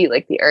meant to be.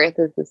 Like the earth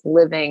is this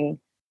living,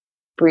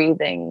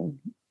 breathing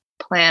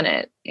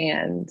planet,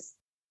 and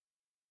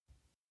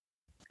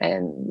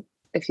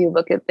if you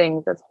look at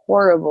things as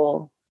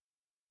horrible,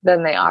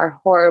 then they are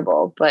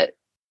horrible. But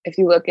if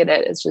you look at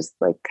it as just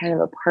like kind of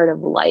a part of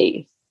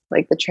life,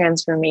 like the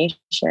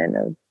transformation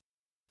of,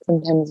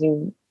 sometimes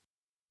you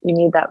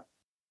need that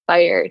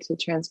fire to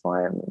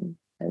transform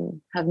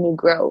and have new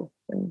growth.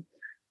 And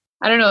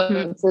I don't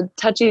know, it's a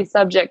touchy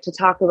subject to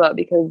talk about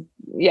because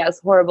yes,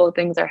 horrible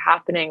things are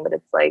happening, but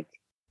it's like,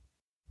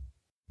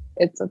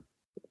 it's a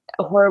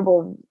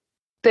horrible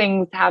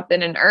things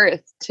happen in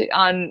earth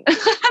on,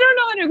 I don't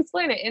know how to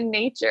explain it, in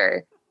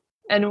nature,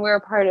 and we're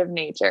a part of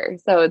nature.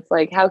 So it's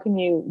like, how can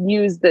you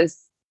use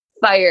this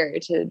fire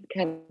to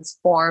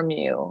transform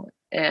you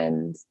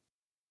and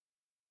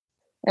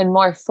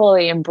more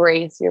fully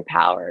embrace your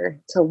power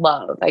to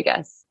love, I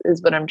guess,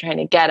 is what I'm trying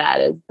to get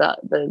at, is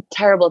the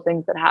terrible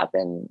things that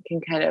happen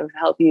can kind of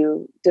help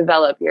you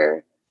develop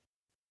your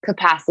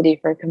capacity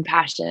for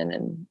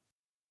compassion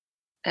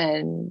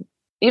and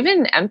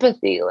even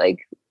empathy. Like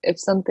if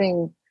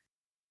something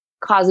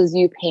causes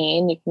you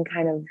pain, you can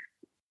kind of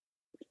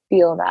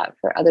feel that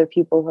for other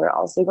people who are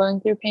also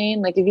going through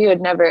pain. Like if you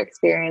had never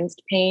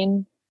experienced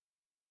pain,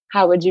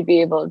 how would you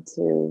be able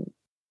to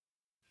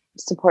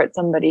support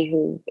somebody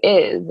who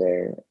is,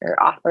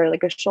 or offer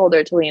like a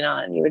shoulder to lean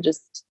on? You would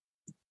just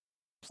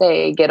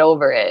say, get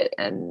over it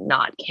and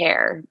not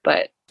care.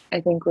 But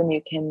I think when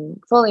you can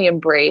fully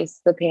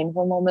embrace the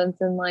painful moments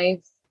in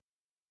life,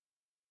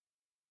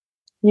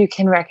 you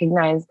can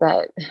recognize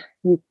that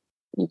you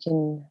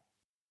can,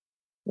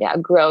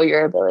 grow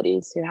your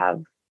abilities to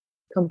have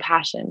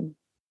compassion.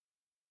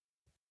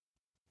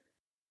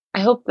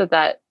 I hope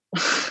that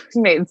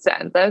made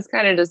sense. I was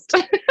kind of just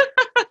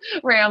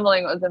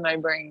rambling what was in my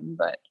brain,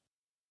 but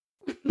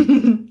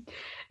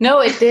no,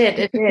 it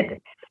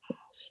did.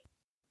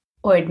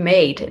 Or it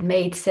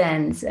made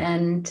sense.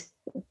 And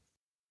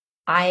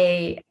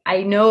I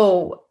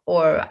know,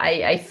 or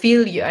I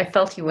feel you. I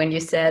felt you when you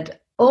said,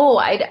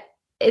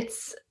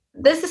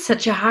 this is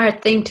such a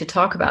hard thing to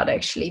talk about,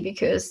 actually,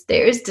 because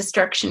there is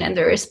destruction and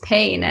there is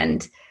pain.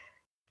 And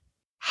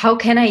how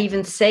can I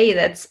even say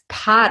that's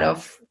part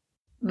of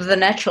the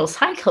natural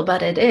cycle?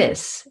 But it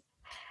is.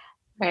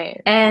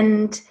 Right.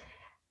 And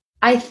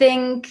I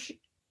think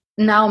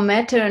no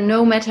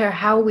matter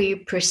how we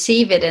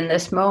perceive it in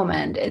this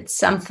moment, it's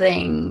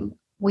something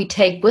we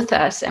take with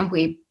us and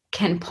we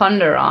can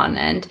ponder on.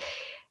 And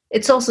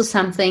it's also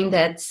something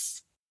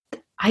that's,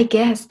 I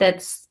guess,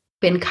 that's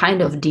been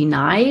kind of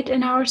denied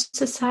in our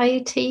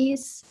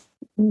societies.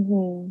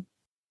 Mm-hmm.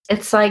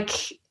 It's like,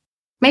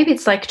 maybe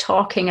it's like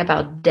talking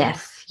about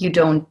death. You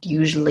don't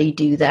usually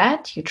do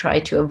that. You try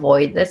to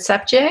avoid that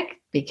subject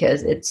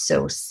because it's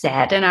so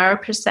sad in our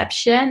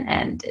perception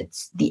and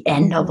it's the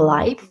end of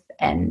life.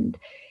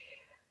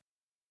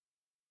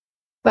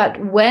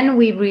 But when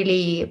we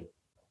really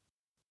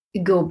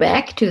go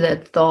back to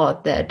that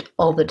thought that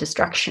all the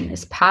destruction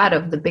is part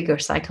of the bigger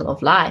cycle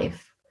of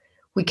life,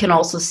 we can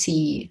also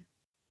see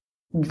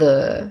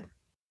the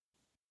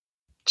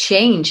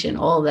change in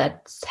all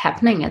that's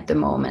happening at the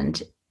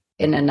moment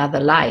in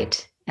another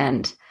light.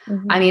 And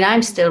I mean,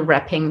 I'm still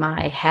wrapping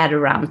my head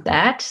around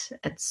that.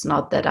 It's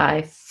not that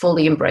I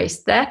fully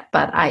embraced that,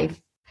 but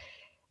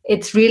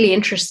it's really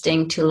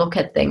interesting to look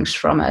at things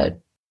from a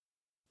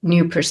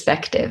new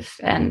perspective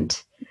and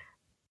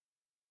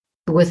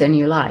with a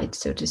new light,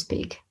 so to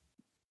speak.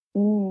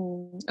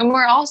 And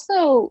we're all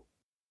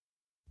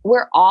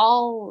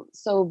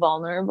so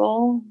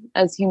vulnerable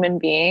as human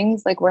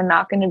beings. Like, we're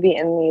not going to be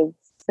in these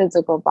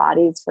physical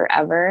bodies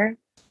forever.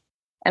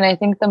 And I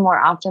think the more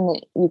often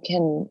that you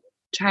can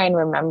try and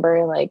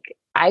remember, like,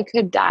 I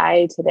could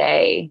die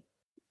today,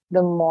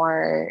 the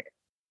more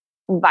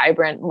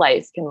vibrant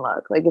life can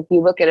look. Like, if you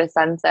look at a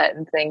sunset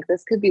and think,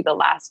 this could be the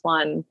last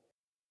one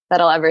that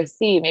I'll ever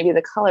see, maybe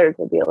the colors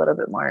will be a little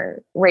bit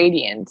more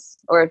radiant.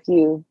 Or if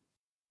you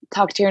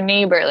talk to your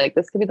neighbor, like,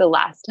 this could be the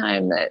last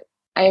time that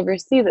I ever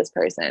see this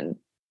person,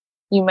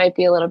 you might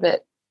be a little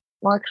bit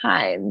more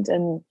kind.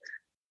 And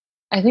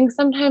I think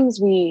sometimes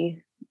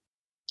we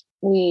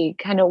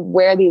kind of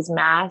wear these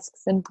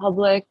masks in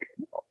public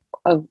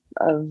of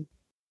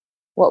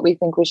what we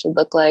think we should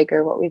look like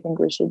or what we think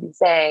we should be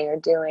saying or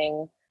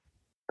doing.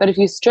 But if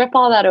you strip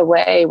all that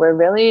away, we're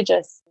really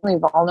just really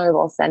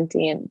vulnerable,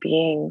 sentient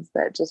beings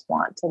that just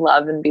want to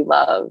love and be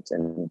loved.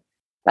 And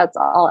that's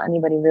all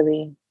anybody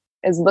really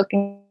is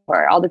looking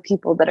for. All the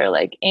people that are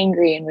like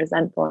angry and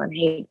resentful and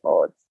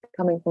hateful, it's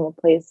coming from a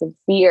place of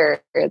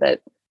fear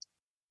that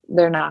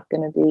they're not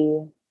going to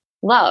be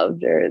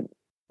loved or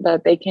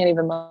that they can't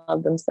even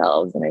love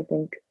themselves. And I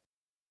think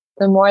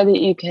the more that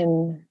you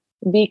can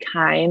be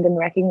kind and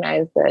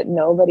recognize that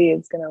nobody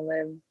is going to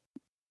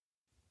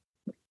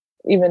live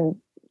even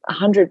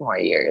 100 more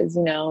years,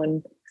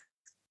 and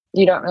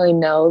you don't really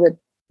know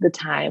the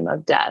time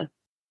of death.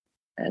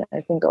 And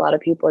I think a lot of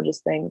people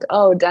just think,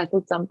 oh, death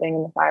is something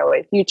in the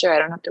faraway future. I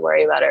don't have to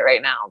worry about it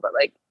right now. But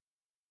like,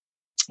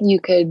 you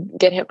could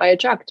get hit by a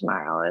truck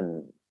tomorrow,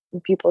 and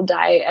people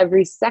die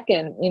every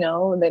second.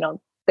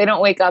 They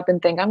don't wake up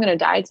and think, I'm going to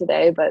die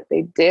today, but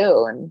they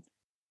do. And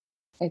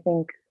I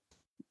think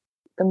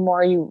the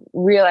more you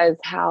realize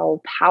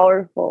how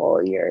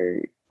powerful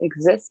your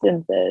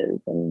existence is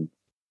and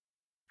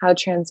how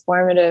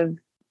transformative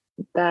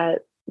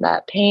that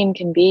pain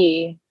can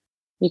be,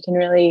 you can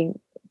really,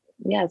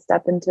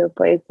 step into a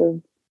place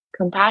of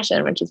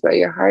compassion, which is where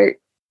your heart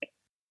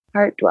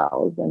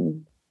dwells.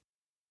 And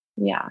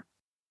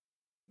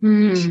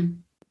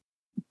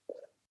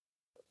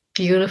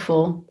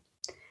Beautiful.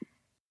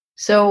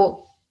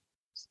 So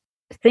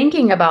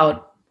thinking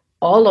about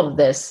all of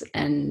this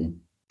and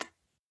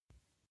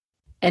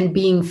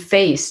being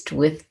faced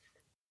with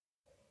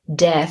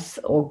death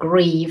or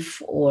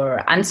grief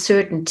or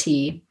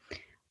uncertainty,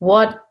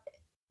 what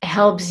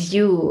helps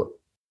you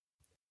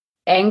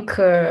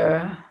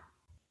anchor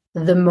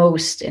the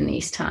most in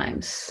these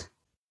times?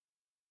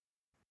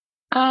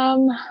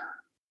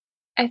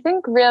 I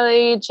think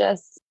really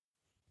just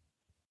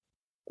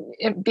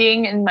it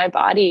being in my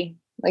body,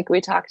 like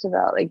we talked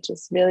about, like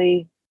just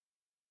really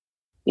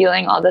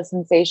feeling all the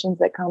sensations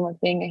that come with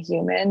being a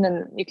human.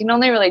 And you can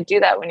only really do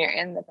that when you're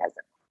in the present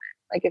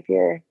moment. Like if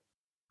you're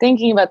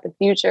thinking about the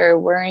future,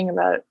 worrying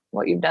about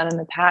what you've done in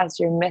the past,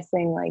 you're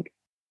missing like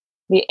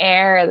the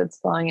air that's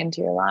flowing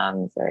into your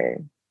lungs, or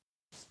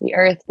the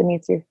earth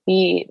beneath your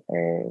feet,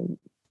 or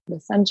the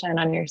sunshine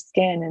on your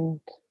skin. And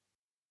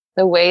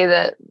the way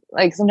that,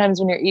 like, sometimes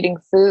when you're eating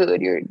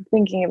food, you're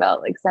thinking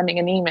about like sending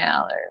an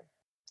email or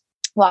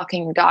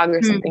walking your dog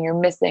or something. You're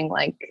missing,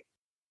 like,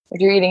 if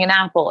you're eating an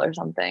apple or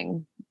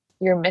something,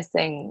 you're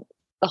missing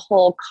the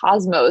whole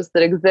cosmos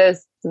that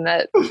exists in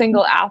that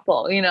single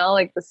apple,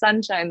 like the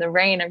sunshine, the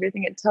rain,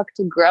 everything it took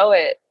to grow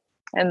it,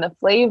 and the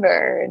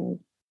flavor. And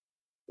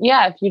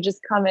if you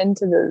just come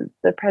into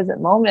the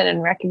present moment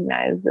and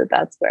recognize that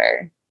that's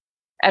where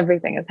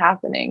everything is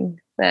happening,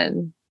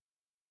 then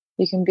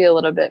you can be a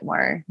little bit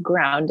more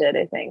grounded,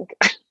 I think.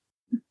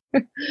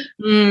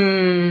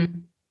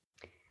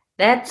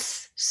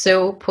 That's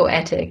so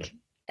poetic.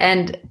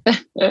 And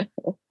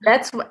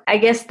I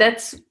guess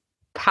that's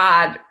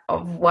part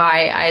of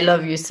why I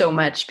love you so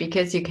much,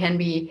 because you can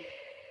be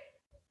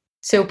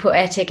so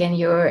poetic and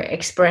you're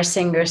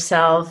expressing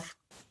yourself,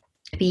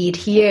 be it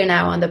here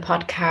now on the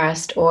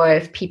podcast, or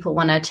if people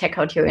want to check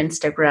out your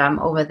Instagram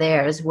over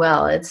there as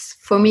well.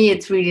 For me,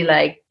 it's really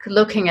like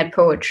looking at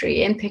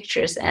poetry in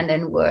pictures and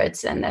in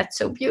words, and that's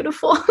so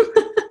beautiful.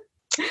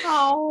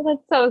 Oh,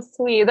 that's so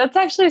sweet. That's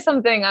actually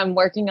something I'm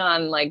working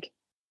on, like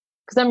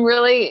I'm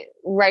really,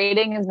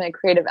 writing is my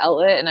creative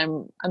outlet, and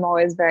I'm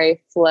always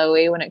very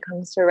flowy when it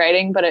comes to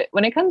writing. But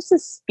when it comes to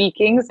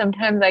speaking,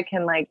 sometimes I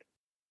can like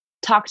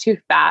talk too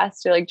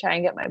fast or like try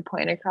and get my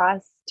point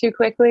across too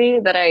quickly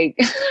that I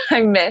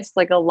I miss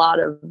like a lot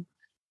of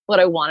what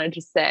I wanted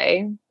to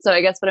say. So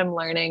I guess what I'm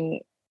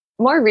learning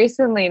more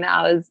recently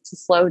now is to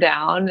slow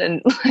down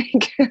and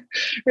like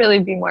really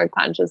be more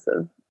conscious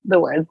of the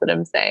words that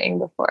I'm saying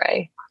before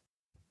I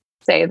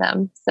say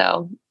them.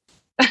 So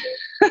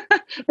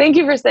thank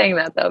you for saying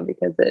that though,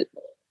 because it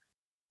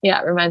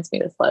reminds me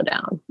to slow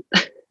down.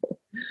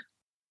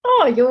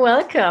 Oh, you're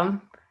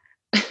welcome.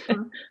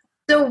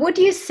 So would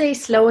you say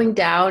slowing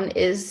down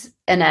is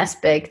an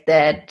aspect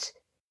that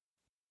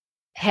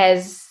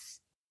has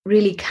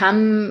really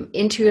come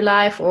into your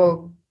life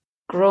or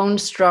grown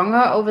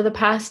stronger over the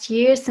past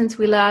year since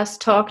we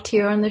last talked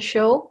here on the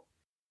show?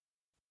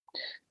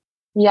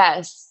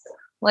 Yes.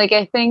 Like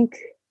I think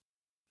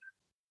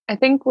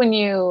when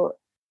you,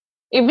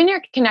 even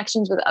your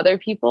connections with other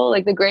people,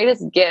 like the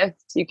greatest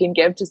gift you can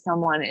give to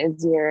someone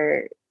is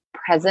your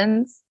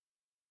presence.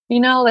 You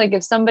know, like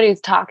if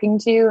somebody's talking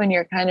to you and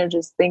you're kind of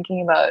just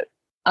thinking about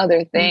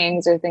other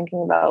things or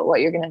thinking about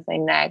what you're going to say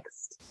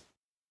next,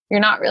 you're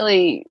not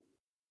really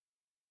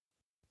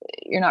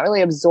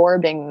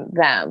absorbing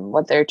them,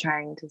 what they're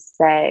trying to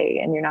say,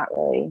 and you're not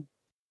really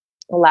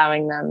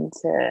allowing them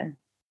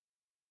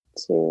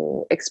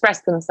to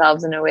express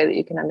themselves in a way that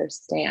you can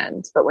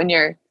understand. But when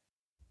you're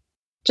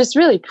just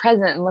really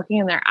present and looking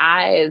in their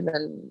eyes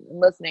and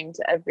listening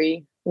to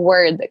every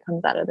word that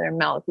comes out of their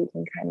mouth, you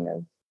can kind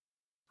of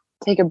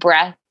take a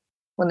breath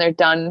when they're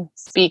done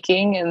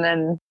speaking and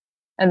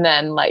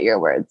then let your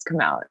words come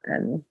out.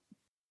 And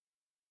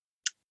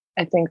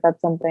I think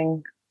that's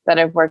something that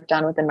I've worked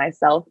on within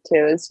myself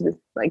too, is to just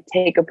like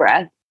take a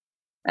breath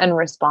and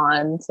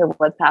respond to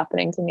what's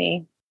happening to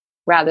me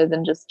rather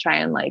than just try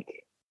and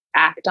like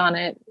act on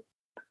it.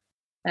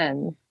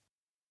 And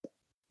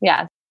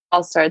yeah, it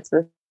all starts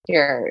with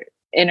your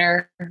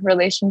inner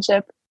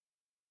relationship,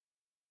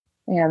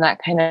 and that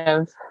kind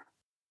of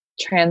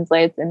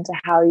translates into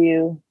how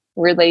you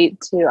relate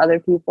to other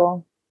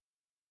people.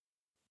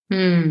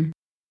 So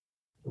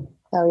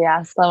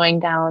yeah, slowing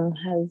down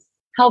has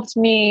helped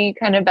me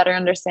kind of better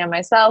understand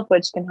myself,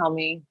 which can help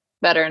me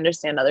better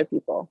understand other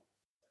people.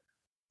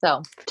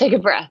 So take a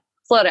breath,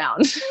 slow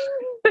down.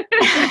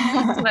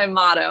 That's my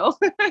motto.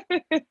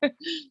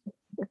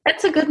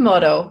 That's a good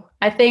motto.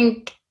 I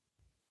think,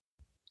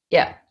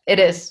 yeah, it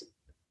is.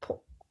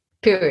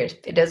 Period.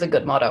 It is a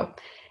good motto.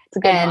 It's a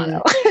good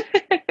motto.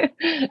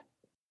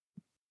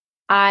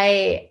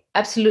 I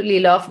absolutely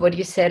love what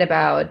you said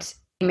about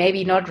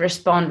maybe not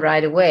respond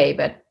right away,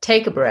 but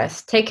take a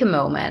breath, take a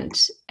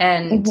moment,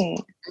 and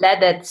let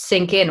that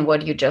sink in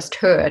what you just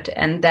heard,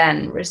 and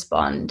then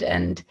respond.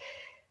 And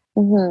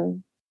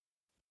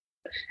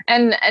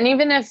and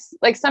even if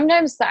like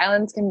sometimes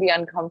silence can be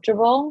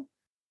uncomfortable,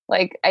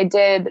 like I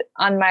did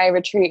on my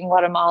retreat in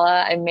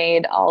Guatemala, I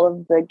made all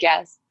of the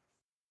guests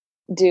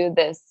do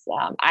this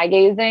eye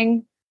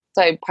gazing.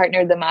 So I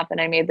partnered them up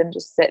and I made them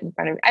just sit in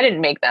front of me. I didn't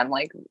make them,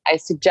 like I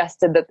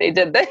suggested that they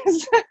did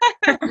this,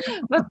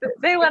 but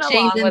they went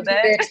along with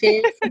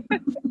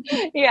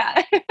it.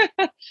 Yeah.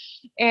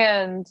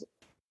 And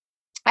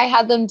I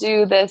had them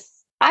do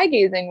this eye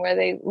gazing where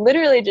they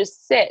literally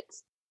just sit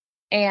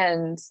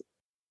and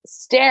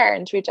stare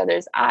into each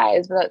other's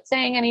eyes without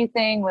saying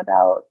anything,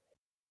 without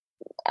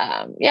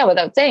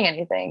saying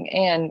anything.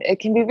 And it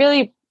can be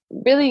really,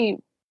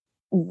 really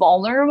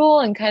vulnerable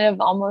and kind of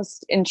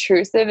almost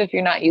intrusive if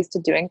you're not used to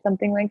doing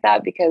something like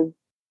that, because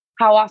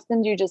how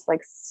often do you just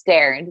like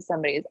stare into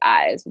somebody's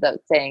eyes without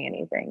saying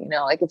anything? You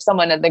know, like if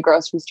someone at the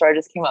grocery store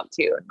just came up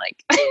to you and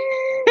like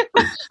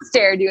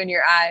stared you in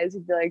your eyes,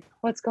 you'd be like,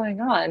 what's going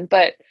on?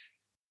 But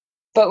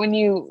when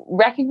you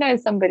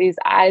recognize somebody's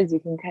eyes, you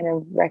can kind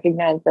of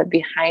recognize that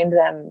behind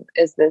them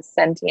is this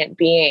sentient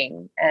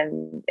being,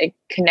 and it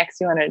connects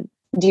you on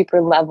a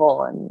deeper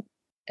level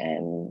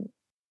and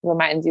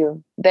reminds you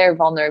of their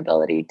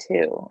vulnerability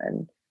too,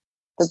 and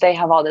that they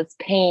have all this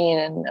pain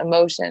and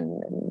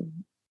emotion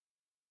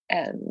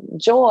and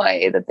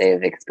joy that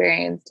they've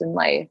experienced in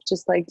life,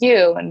 just like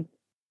you. And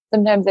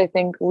sometimes I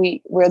think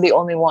we're the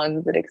only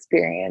ones that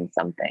experience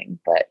something,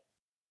 but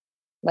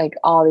like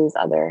all these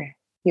other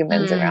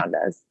humans around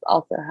us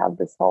also have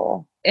this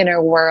whole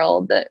inner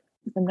world that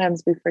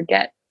sometimes we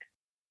forget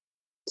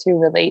to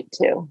relate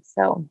to.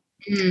 So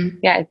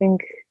yeah, I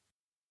think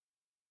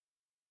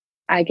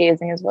eye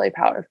gazing is really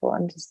powerful,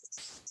 and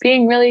just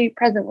being really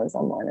present with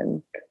someone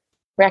and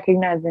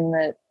recognizing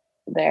that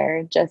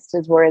they're just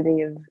as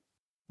worthy of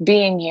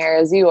being here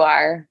as you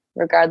are,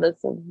 regardless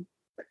of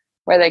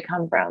where they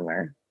come from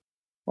or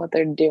what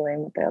they're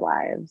doing with their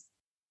lives.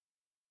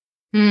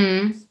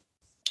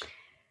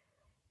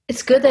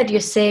 It's good that you're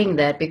saying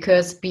that,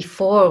 because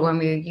before when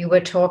you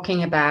were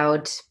talking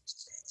about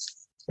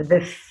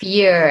the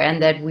fear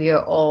and that we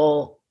are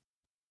all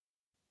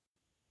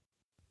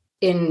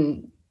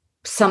in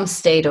some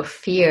state of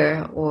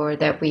fear, or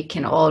that we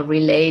can all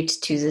relate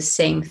to the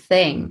same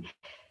thing,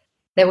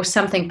 there was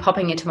something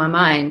popping into my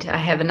mind. I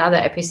have another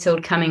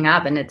episode coming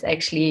up, and it's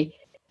actually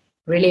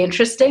really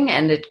interesting,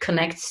 and it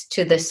connects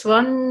to this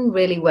one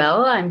really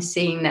well. I'm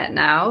seeing that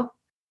now.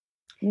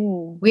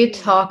 We're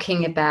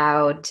talking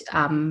about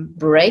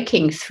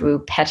breaking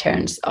through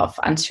patterns of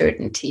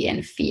uncertainty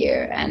and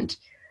fear. And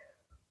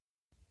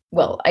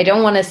well, I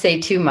don't want to say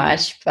too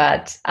much,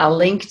 but I'll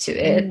link to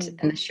it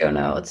in the show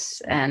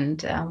notes.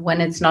 And when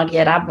it's not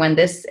yet up, when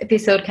this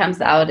episode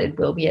comes out, it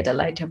will be at a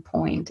later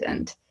point.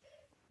 And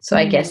so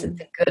I guess it's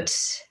a good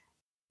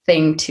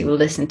thing to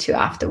listen to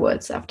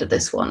afterwards, after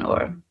this one,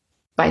 or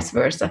vice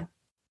versa.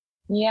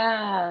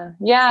 Yeah.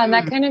 And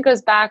that kind of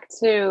goes back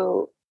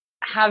to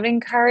having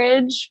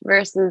courage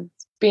versus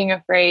being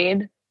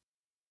afraid,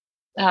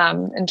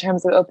 in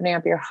terms of opening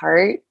up your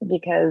heart,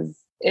 because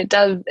it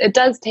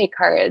does take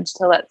courage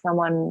to let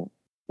someone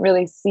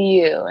really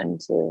see you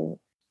and to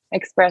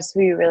express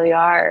who you really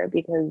are,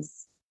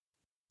 because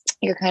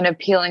you're kind of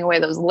peeling away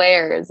those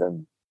layers of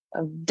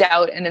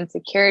doubt and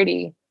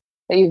insecurity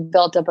that you've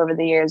built up over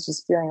the years,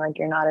 just feeling like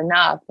you're not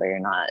enough, or you're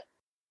not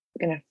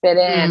going to fit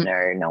in,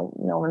 or no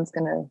one's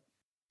going to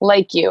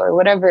like you, or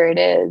whatever it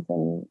is.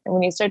 And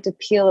when you start to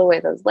peel away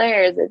those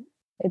layers,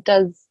 it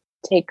does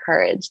take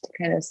courage to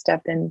kind of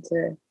step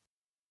into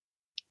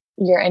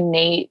your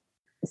innate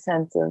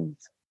sense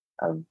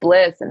of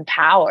bliss and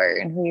power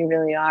and who you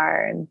really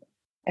are. And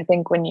I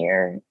think when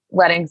you're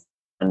letting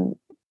someone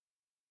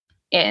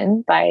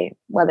in, by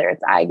whether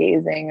it's eye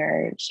gazing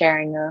or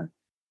sharing a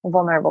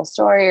vulnerable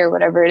story or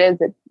whatever it is,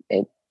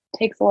 it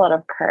takes a lot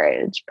of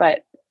courage.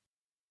 But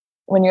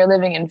when you're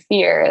living in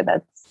fear,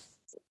 that's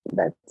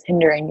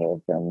hindering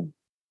you from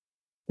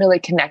really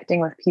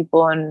connecting with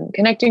people and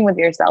connecting with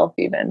yourself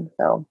even.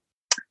 So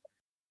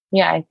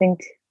yeah, I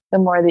think the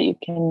more that you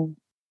can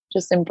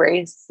just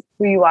embrace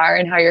who you are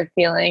and how you're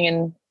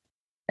feeling,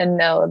 and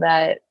know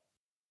that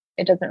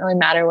it doesn't really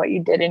matter what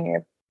you did in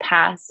your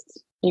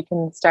past, you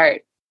can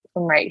start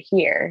from right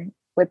here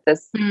with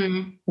this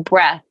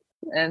breath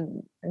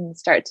and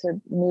start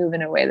to move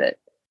in a way that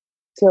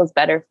feels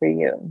better for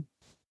you.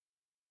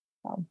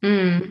 So.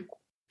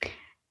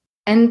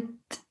 And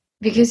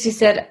because you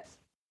said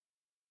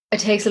it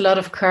takes a lot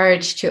of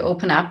courage to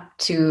open up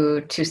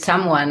to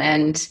someone,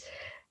 and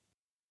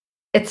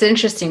it's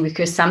interesting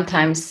because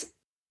sometimes,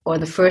 or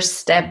the first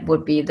step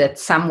would be that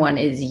someone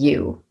is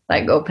you,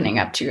 like opening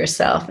up to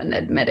yourself and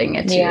admitting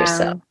it to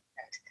yourself.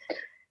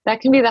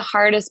 That can be the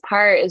hardest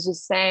part, is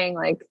just saying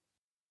like,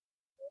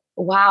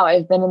 wow,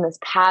 I've been in this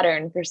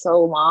pattern for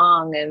so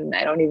long and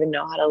I don't even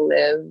know how to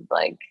live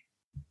like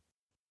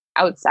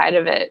outside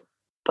of it.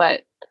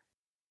 But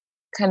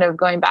kind of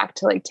going back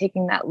to like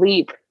taking that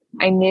leap,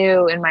 I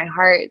knew in my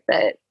heart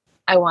that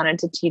I wanted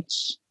to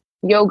teach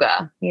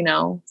yoga,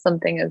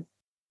 something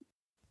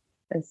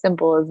as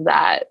simple as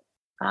that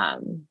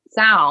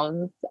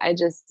sounds. I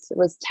just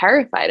was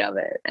terrified of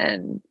it.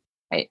 And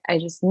I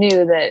just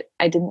knew that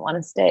I didn't want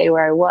to stay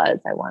where I was.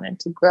 I wanted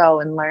to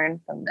grow and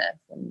learn from this.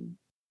 And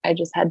I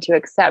just had to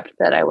accept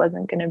that I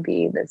wasn't going to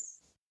be this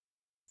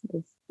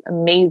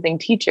amazing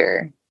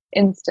teacher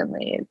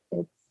instantly.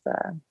 It's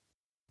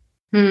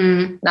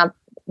not,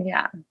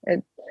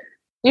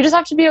 you just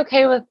have to be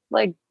okay with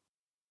like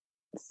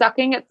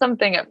sucking at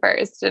something at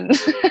first, and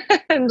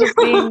and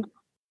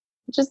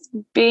just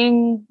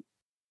being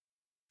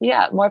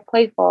more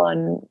playful,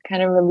 and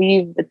kind of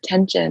relieve the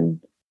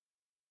tension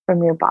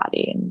from your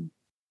body.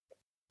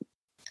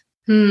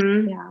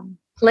 And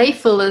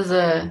playful is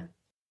a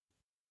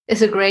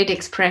great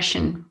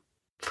expression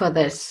for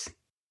this.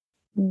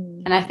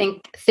 And I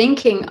think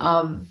thinking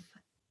of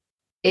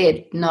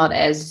it not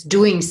as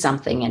doing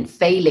something and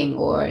failing,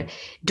 or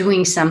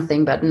doing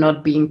something but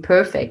not being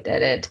perfect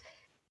at it,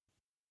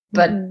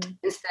 but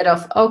instead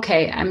of,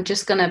 okay, I'm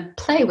just gonna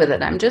play with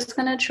it, I'm just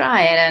gonna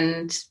try it,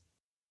 and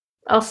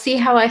I'll see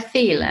how I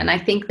feel. And I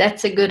think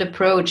that's a good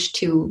approach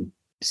to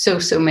so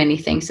many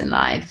things in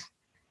life.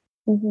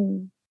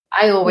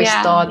 I always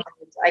thought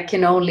that I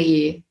can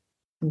only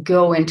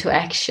go into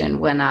action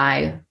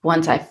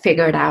once I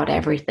figured out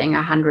everything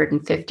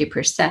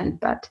 150%,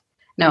 but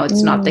no,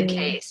 it's not the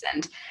case.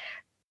 And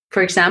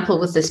for example,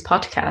 with this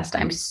podcast,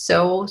 I'm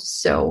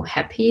so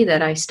happy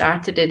that I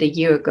started it a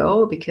year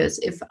ago, because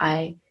if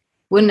I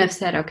wouldn't have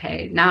said,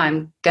 okay, now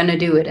I'm gonna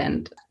do it,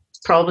 and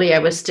probably I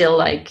was still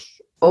like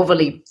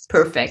overly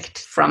perfect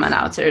from an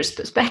outsider's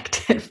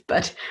perspective,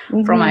 but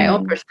from my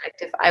own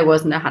perspective, I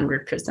wasn't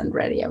 100%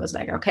 ready. I was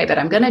like, okay, but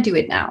I'm gonna do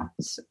it now.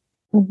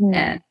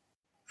 And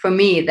for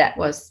me, that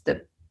was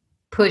the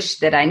push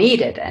that I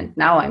needed. And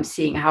now I'm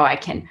seeing how I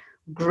can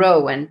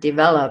grow and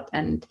develop,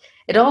 and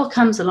it all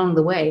comes along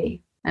the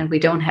way, and we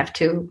don't have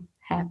to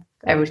have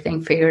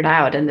everything figured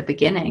out in the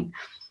beginning.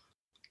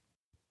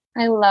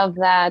 I love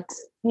that.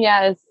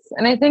 Yes.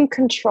 And I think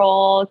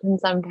control can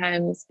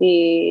sometimes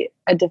be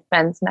a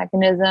defense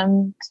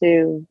mechanism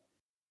to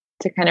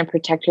kind of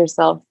protect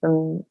yourself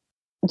from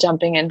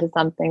jumping into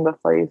something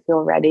before you feel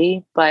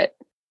ready. But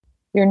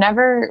you're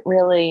never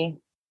really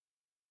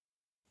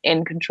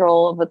in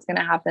control of what's going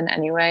to happen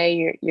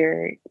anyway.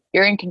 You're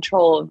in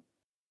control of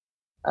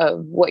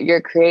of what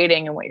you're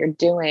creating and what you're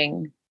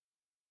doing,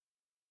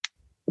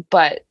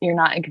 but you're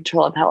not in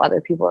control of how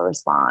other people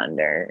respond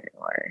or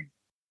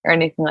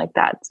anything like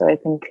that. So I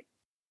think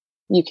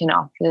you can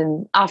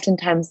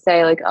oftentimes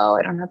say like, oh,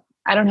 I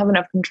don't have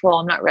enough control.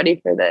 I'm not ready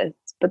for this.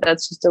 But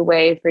that's just a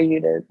way for you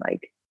to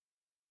like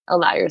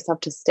allow yourself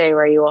to stay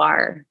where you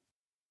are.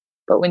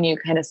 But when you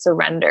kind of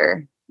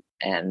surrender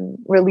and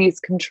release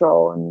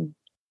control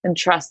and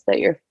trust that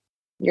your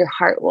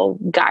heart will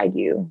guide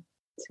you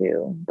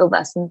to the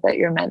lessons that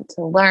you're meant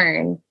to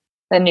learn,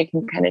 then you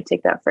can kind of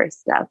take that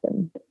first step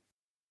and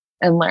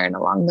learn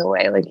along the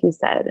way, like you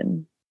said.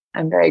 And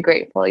I'm very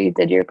grateful you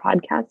did your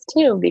podcast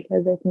too,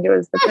 because I think it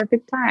was the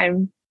perfect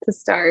time to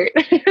start.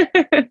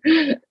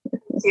 Thank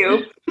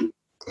you.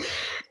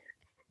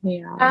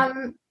 Yeah.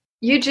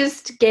 You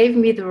just gave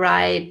me the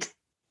right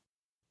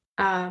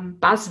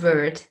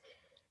buzzword,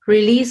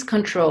 release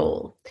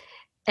control.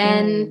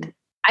 And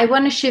I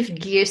want to shift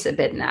gears a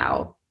bit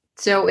now.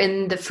 So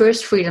in the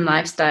first Freedom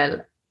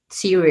Lifestyle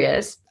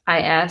series,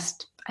 I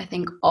asked, I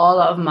think, all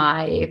of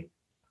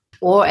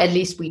or at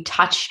least we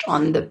touched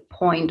on the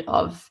point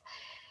of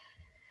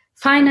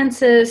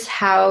finances.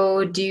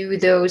 How do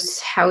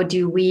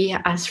we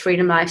as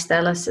Freedom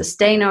Lifestylers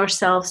sustain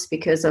ourselves?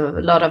 Because a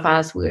lot of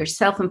us, we're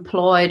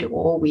self-employed,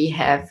 or we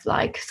have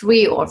like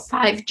 3 or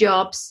 5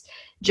 jobs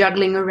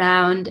juggling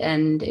around,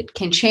 and it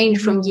can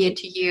change from year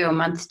to year or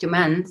month to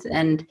month.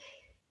 And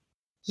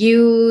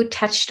you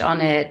touched on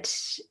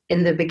it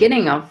in the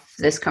beginning of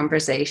this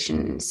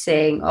conversation,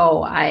 saying,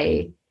 oh,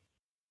 I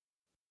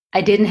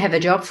didn't have a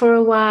job for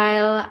a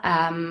while.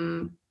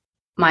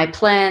 My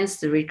plans,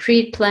 the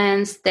retreat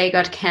plans, they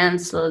got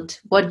canceled.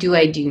 What do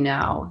I do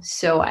now?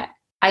 So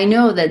I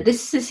know that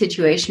this is a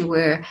situation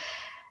where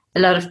a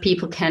lot of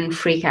people can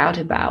freak out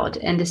about,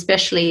 and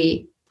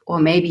especially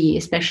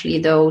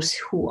those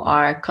who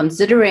are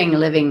considering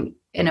living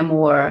in a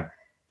more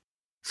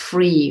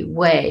free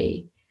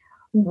way.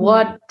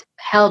 What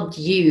helped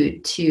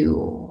you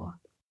to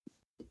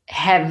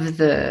have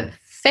the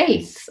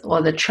faith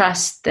or the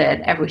trust that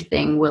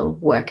everything will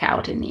work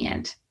out in the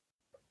end?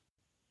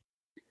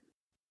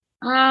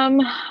 I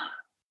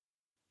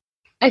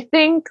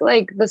think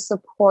like the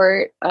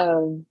support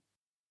of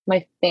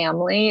my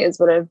family is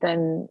what I've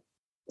been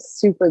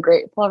super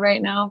grateful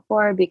right now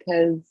for,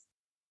 because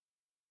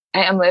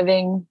I am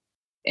living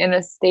in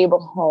a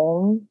stable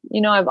home.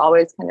 You know, I've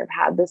always kind of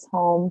had this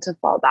home to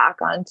fall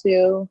back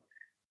onto,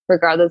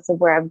 regardless of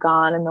where I've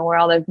gone in the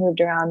world. I've moved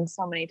around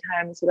so many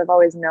times, but I've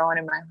always known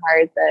in my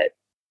heart that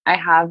I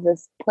have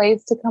this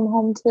place to come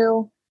home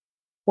to,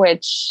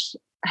 which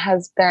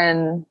has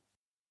been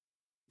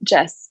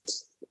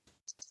just,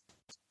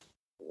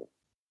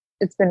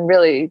 it's been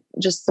really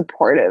just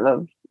supportive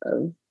of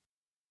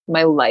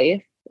my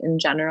life in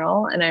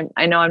general. And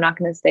I know I'm not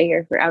going to stay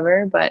here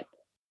forever, but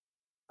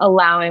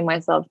allowing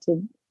myself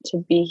to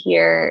be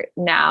here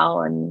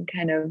now and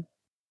kind of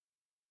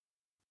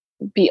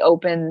be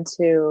open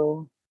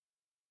to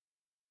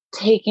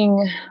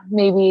taking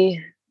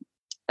maybe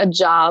a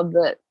job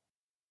that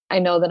I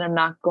know that I'm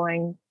not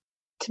going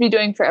to be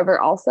doing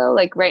forever also.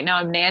 Like right now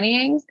I'm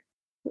nannying,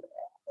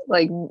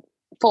 like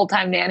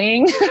full-time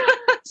nannying.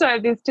 So I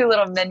have these 2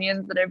 little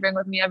minions that I bring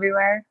with me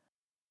everywhere.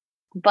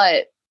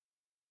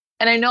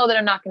 And I know that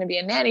I'm not going to be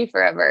a nanny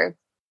forever,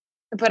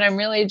 but I'm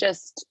really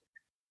just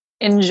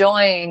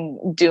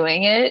enjoying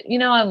doing it. You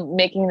know, I'm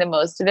making the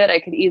most of it.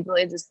 I could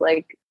easily just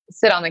like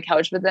sit on the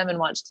couch with them and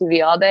watch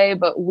TV all day,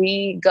 but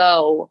we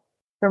go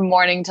from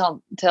morning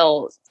till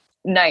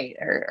night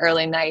or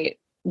early night,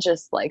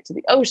 just like to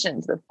the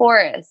ocean, to the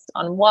forest,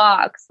 on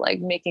walks,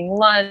 like making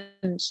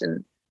lunch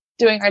and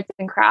doing arts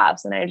and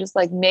crafts. And I just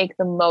like make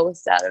the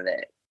most out of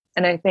it.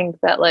 And I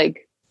think that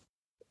like,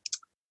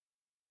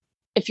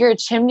 if you're a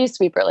chimney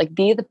sweeper, like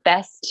be the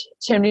best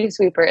chimney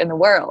sweeper in the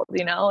world,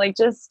 you know, like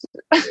just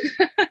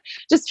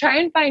try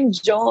and find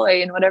joy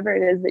in whatever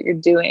it is that you're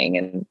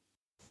doing.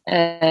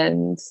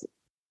 And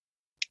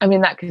I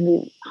mean, that can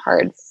be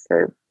hard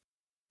for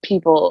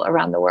people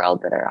around the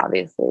world that are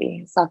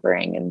obviously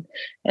suffering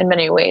in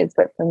many ways.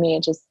 But for me,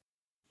 it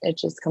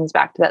just comes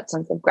back to that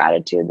sense of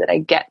gratitude that I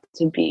get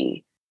to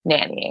be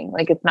nannying.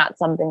 Like it's not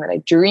something that I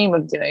dream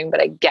of doing,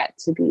 but I get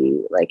to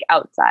be like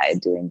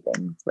outside doing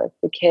things with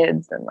the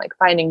kids and like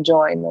finding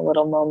joy in the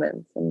little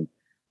moments. And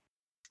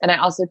I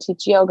also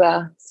teach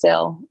yoga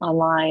still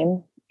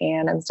online,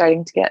 and I'm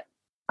starting to get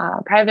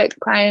private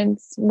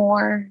clients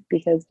more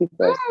because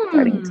people are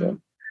starting to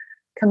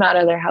come out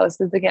of their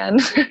houses again.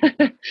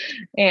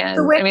 And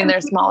so I mean, they're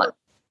smaller.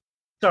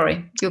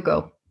 Sorry, you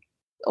go.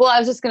 Well, I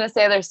was just going to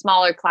say they're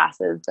smaller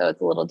classes, so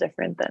it's a little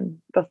different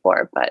than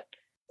before, but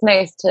it's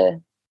nice to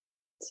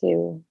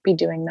be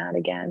doing that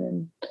again.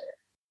 And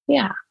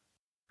yeah.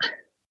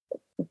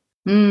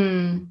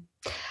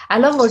 I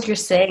love what you're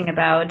saying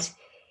about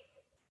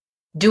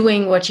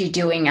doing what you're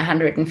doing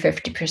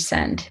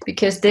 150%,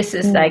 because this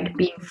is like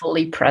being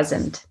fully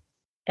present.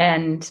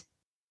 And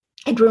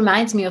it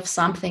reminds me of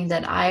something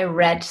that I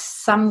read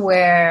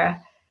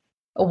somewhere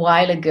a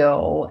while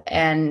ago,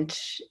 and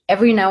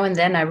every now and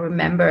then I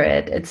remember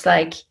it. It's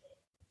like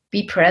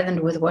be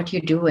present with what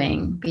you're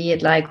doing, be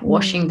it like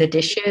washing the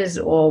dishes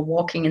or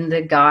walking in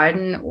the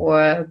garden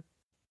or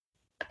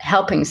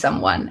helping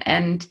someone.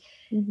 And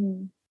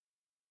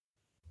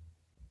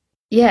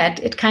yeah,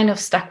 it kind of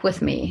stuck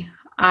with me.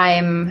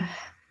 I'm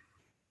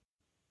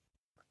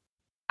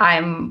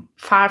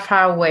far,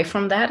 far away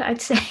from that,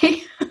 I'd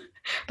say,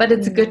 but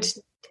it's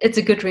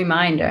a good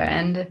reminder.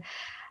 And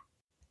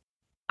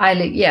I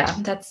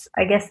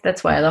guess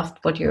that's why I loved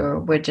what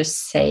you were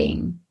just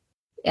saying.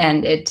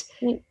 And it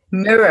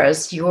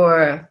mirrors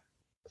your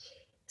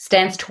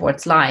stance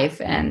towards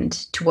life and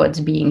towards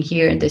being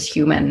here in this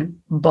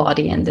human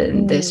body and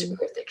in this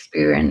earth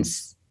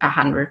experience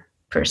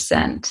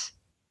 100%.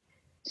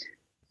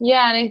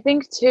 Yeah, and I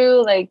think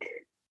too, like,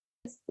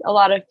 a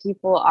lot of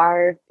people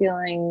are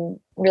feeling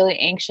really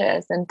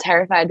anxious and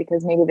terrified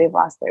because maybe they've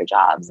lost their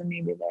jobs and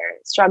maybe they're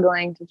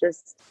struggling to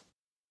just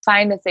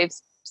find a safe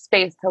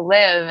space to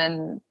live.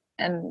 And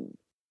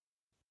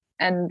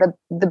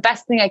the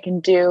best thing I can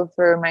do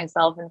for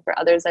myself and for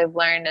others, I've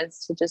learned,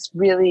 is to just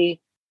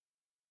really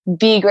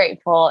be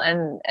grateful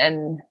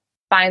and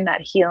find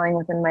that healing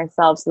within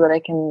myself so that I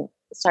can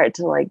start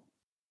to like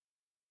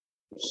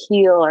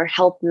heal or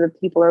help the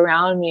people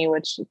around me,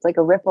 which it's like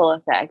a ripple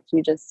effect.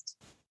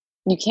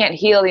 You can't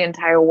heal the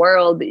entire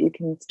world, but you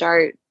can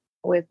start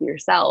with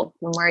yourself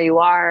and where you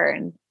are.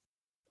 And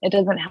it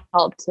doesn't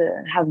help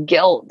to have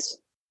guilt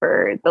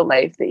for the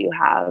life that you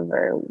have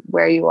or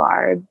where you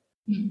are.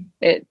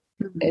 It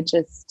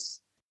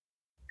just,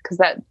 because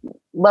that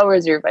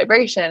lowers your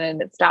vibration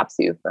and it stops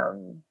you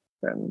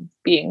from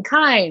being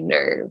kind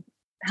or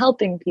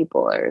helping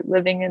people or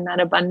living in that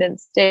abundant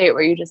state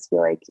where you just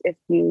feel like if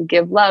you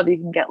give love, you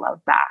can get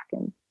love back.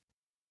 And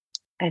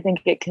I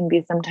think it can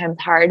be sometimes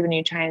hard when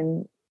you try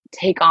and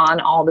take on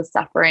all the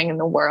suffering in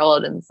the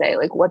world and say,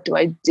 like, what do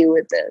I do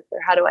with this? Or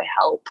how do I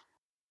help?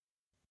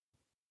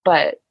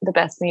 But the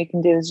best thing you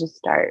can do is just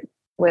start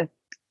with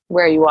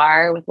where you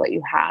are, with what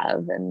you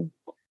have, and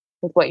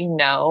with what you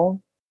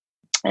know,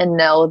 and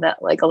know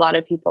that like a lot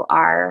of people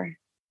are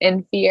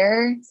in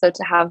fear. So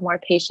to have more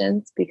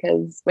patience,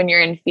 because when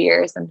you're in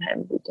fear,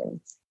 sometimes you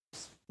can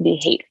be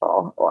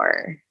hateful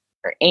or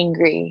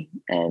angry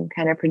and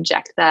kind of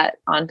project that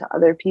onto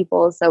other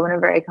people. So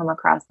whenever I come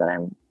across that,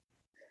 I'm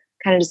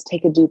kind of just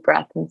take a deep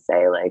breath and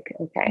say, like,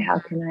 okay, how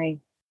can I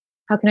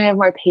have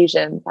more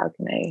patience? How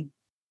can I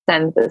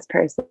send this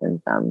person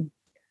some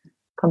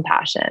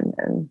compassion?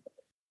 And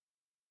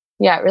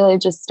yeah, it really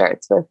just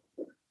starts with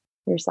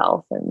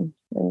yourself and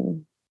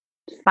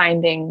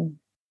finding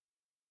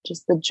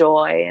just the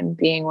joy and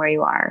being where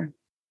you are.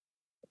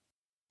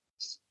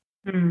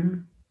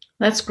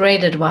 That's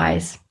great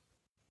advice.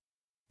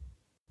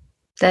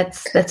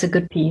 That's a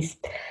good piece.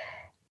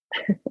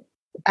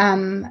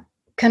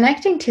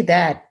 Connecting to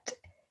that,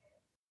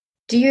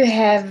 do you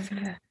have,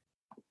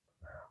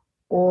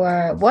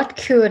 or what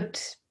could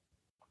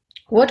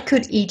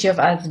each of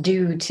us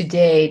do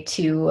today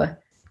to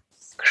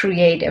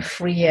create a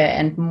freer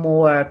and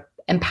more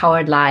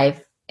empowered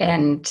life?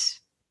 And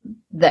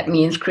that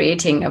means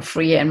creating a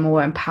freer and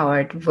more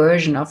empowered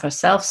version of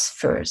ourselves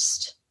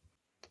first.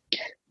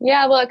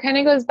 Yeah, well, it kind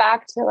of goes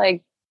back to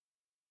like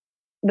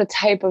the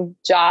type of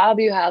job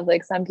you have.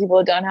 Like some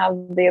people don't have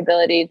the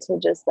ability to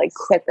just like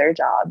quit their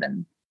job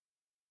and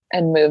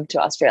move to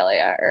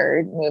Australia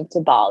or move to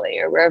Bali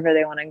or wherever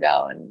they want to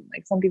go. And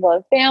like some people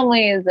have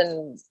families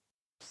and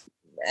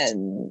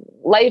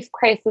life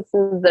crises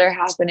that are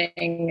happening,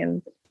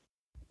 and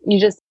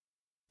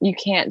you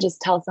can't just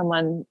tell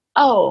someone,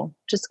 oh,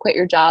 just quit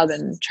your job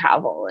and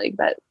travel. Like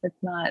that,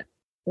 it's not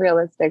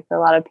realistic for a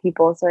lot of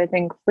people. So I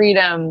think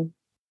freedom,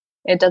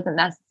 it doesn't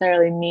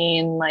necessarily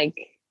mean like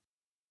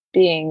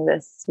being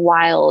this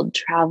wild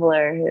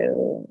traveler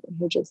who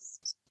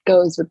just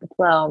goes with the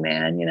flow,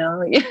 man. You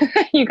know,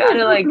 you got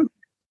to like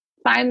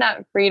find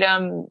that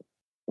freedom,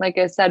 like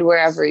I said,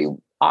 wherever you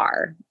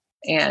are.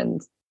 And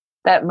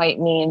that might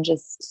mean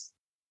just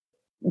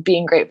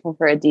being grateful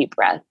for a deep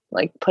breath,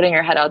 like putting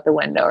your head out the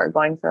window or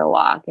going for a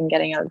walk and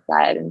getting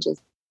outside and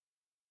just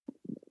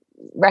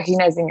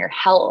recognizing your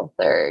health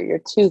or your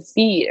 2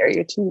 feet or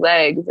your 2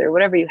 legs or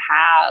whatever you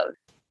have,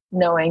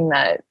 knowing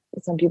that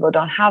some people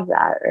don't have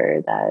that,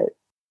 or that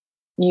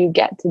you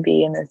get to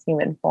be in this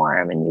human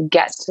form and you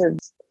get to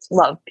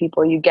love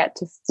people, you get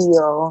to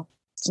feel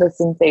the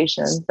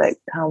sensations that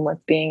come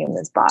with being in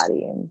this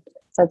body. And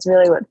that's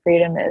really what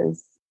freedom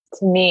is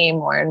to me,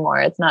 more and more.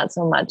 It's not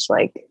so much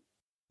like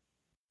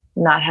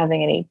not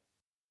having any,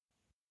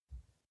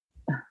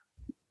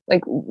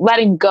 like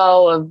letting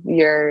go of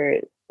your,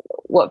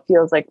 what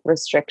feels like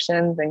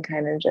restrictions, and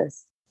kind of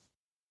just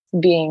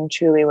being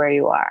truly where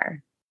you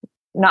are,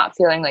 not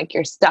feeling like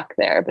you're stuck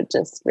there, but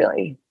just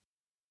really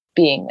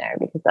being there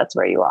because that's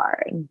where you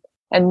are,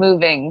 and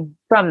moving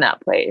from that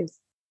place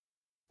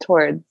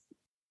towards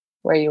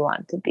where you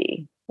want to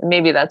be. And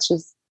maybe that's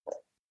just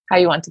how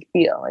you want to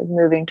feel, like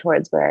moving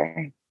towards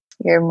where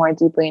you're more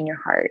deeply in your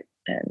heart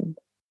and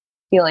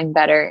feeling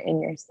better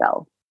in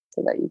yourself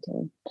so that you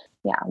can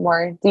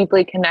more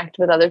deeply connect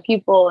with other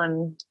people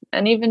and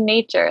even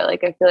nature.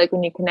 Like, I feel like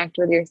when you connect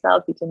with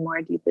yourself, you can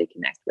more deeply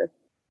connect with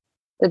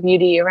the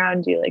beauty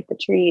around you, like the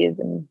trees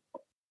and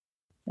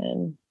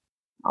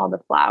all the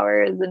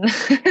flowers. And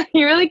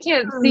you really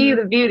can't see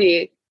the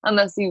beauty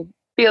unless you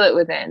feel it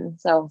within.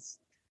 So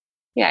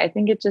yeah, I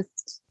think it's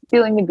just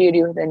feeling the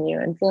beauty within you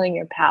and feeling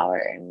your power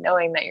and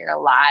knowing that you're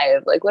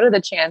alive. Like, what are the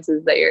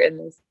chances that you're in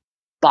this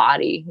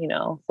body,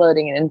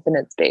 floating in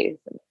infinite space?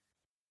 And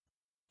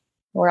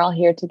we're all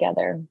here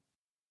together.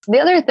 The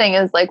other thing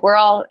is, like, we're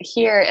all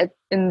here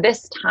in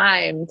this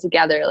time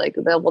together. Like,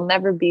 there will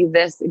never be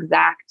this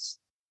exact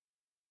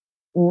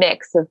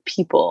mix of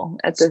people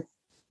at this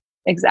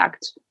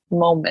exact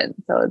moment.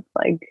 So it's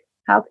like,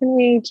 how can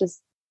we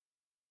just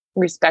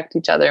respect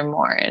each other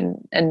more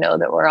and know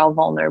that we're all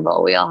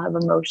vulnerable? We all have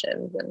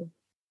emotions, and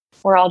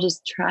we're all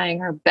just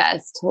trying our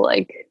best to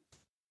like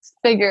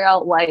figure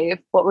out life,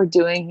 what we're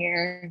doing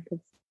here. 'Cause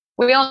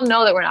we all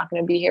know that we're not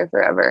going to be here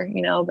forever,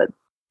 but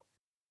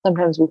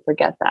sometimes we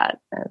forget that.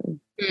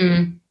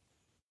 And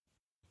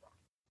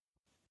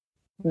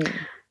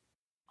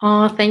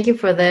Oh, thank you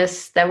for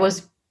this. That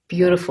was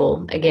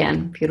beautiful.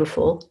 Again,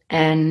 beautiful.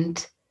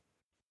 And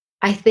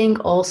I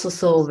think also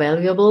so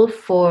valuable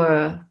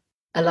for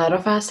a lot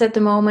of us at the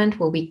moment,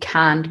 where we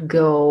can't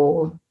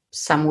go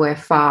somewhere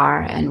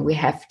far and we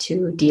have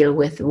to deal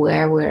with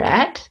where we're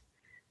at.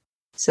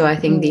 So I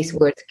think these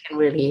words can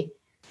really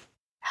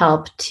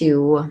help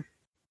to,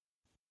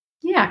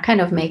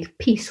 kind of make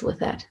peace with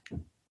that.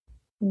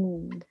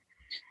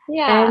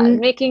 Yeah,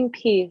 making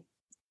peace.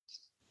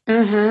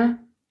 And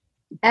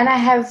I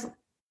have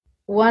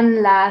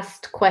one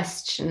last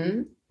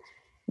question.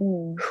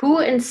 Who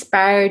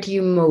inspired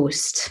you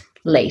most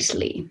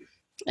lately?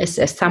 Is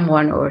there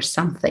someone or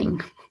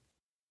something?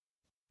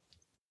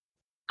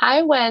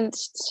 I went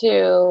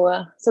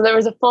so there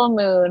was a full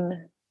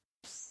moon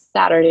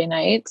Saturday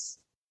night,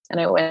 and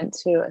I went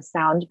to a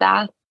sound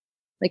bath,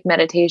 like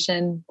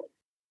meditation.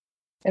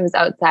 It was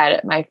outside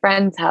at my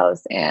friend's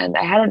house, and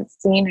I hadn't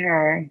seen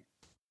her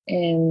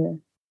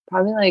in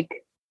probably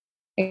like,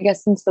 I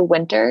guess, since the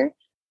winter.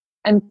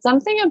 And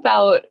something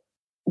about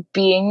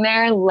being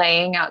there,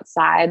 laying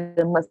outside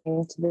and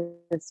listening to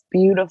this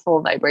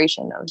beautiful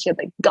vibration of, she had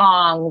like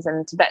gongs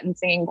and Tibetan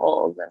singing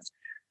bowls and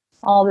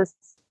all this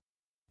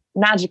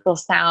magical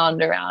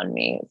sound around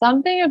me.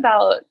 Something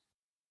about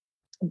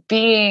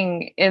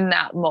being in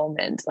that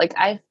moment, like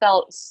I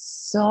felt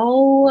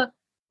so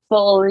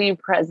fully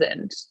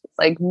present,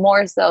 like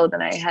more so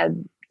than I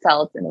had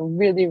felt in a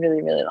really,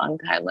 really, really long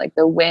time. Like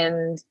the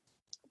wind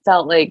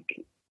felt like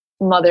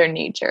Mother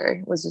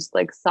Nature was just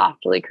like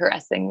softly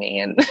caressing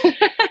me,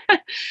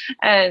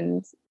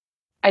 and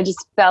I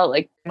just felt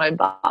like my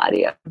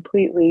body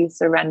completely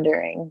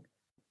surrendering.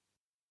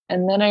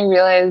 And then I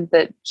realized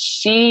that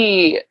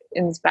she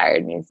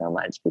inspired me so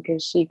much,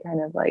 because she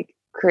kind of like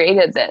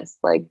created this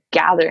like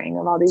gathering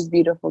of all these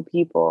beautiful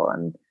people,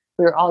 and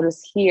we were all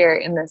just here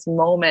in this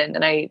moment.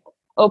 And I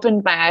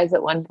opened my eyes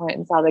at one point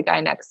and saw the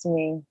guy next to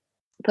me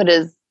put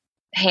his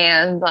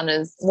hands on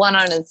one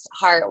on his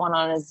heart, one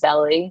on his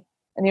belly,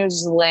 and he was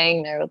just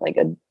laying there with like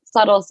a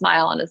subtle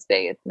smile on his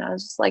face. And I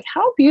was just like,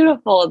 how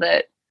beautiful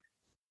that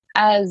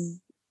as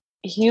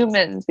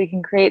humans we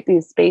can create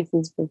these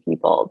spaces for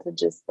people to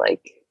just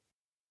like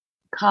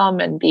come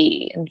and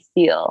be and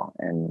feel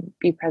and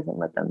be present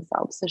with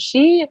themselves. So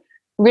she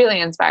really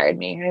inspired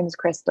me. Her name is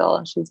Crystal,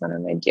 and she's one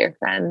of my dear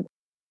friends.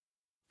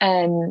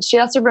 And she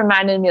also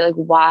reminded me like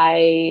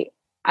why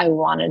I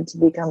wanted to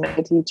become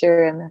a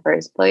teacher in the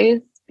first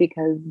place,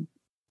 because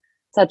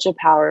such a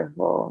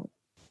powerful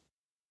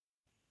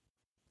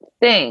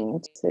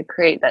thing to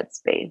create that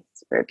space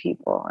for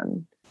people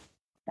and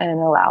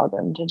allow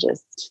them to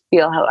just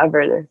feel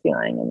however they're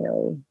feeling and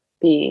really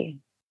be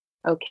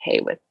okay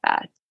with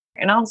that.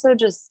 And also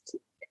just,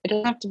 it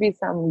doesn't have to be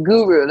some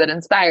guru that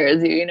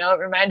inspires you, it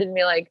reminded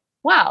me like,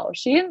 wow,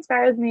 she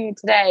inspires me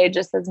today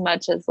just as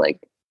much as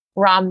like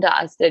Ram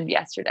Dass did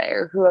yesterday,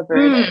 or whoever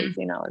it is,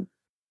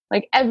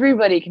 like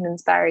everybody can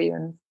inspire you.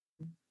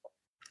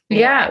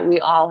 And we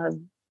all have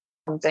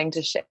something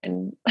to share.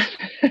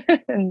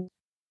 And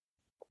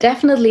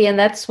definitely. And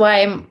that's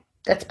why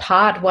that's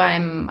part why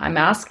I'm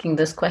asking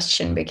this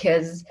question,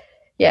 because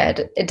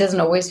it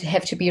doesn't always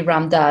have to be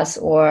Ram Dass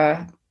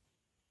or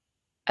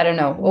I don't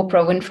know,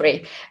 Oprah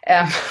Winfrey,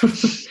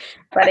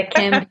 but it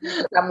can be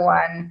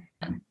someone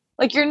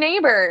like your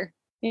neighbor,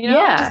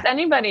 just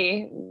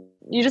anybody.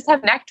 You just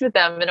have to connect with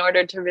them in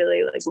order to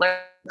really like learn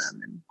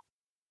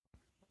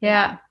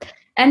them.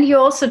 And you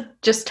also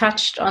just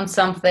touched on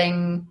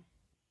something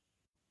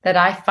that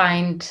I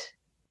find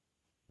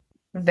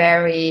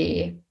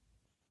very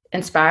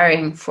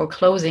inspiring for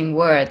closing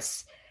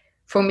words.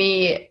 For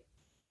me,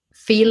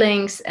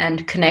 feelings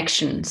and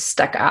connections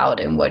stuck out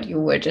in what you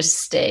were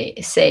just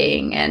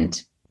saying.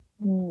 And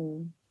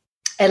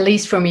at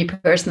least for me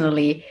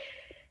personally,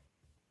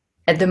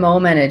 at the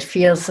moment, it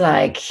feels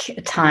like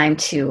a time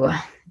to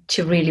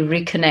really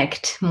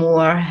reconnect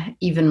more,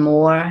 even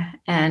more,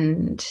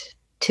 and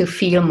to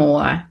feel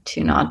more,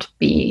 to not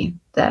be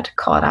that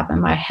caught up in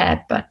my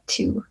head, but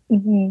to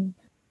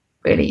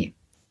really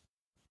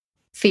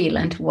feel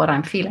into what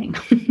I'm feeling.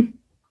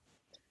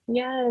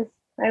 Yes,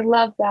 I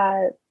love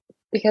that,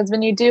 because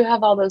when you do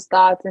have all those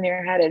thoughts in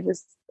your head,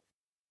 it's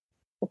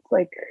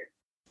like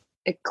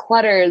it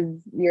clutters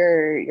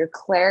your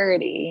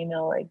clarity, you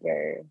know, like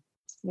your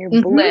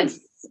bliss.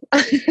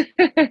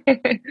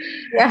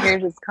 Yeah.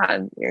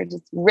 You're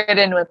just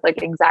ridden with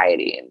like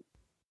anxiety and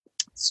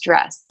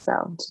stress.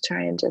 So to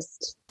try and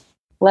just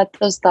let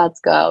those thoughts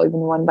go, even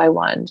one by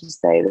one,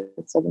 just say that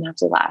this doesn't have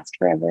to last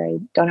forever. I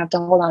don't have to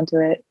hold on to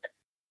it.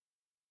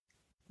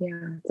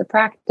 Yeah, it's a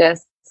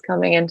practice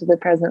coming into the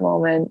present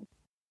moment.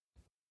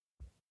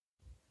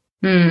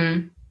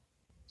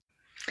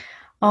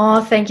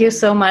 Oh, thank you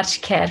so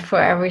much, Kat,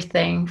 for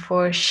everything,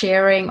 for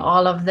sharing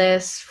all of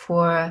this,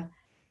 for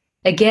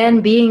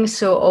again being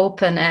so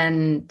open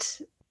and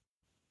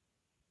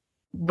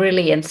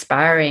really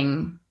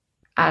inspiring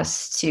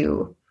us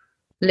to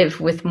live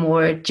with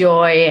more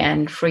joy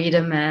and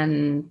freedom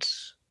and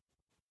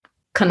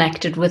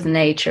connected with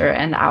nature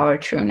and our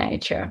true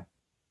nature.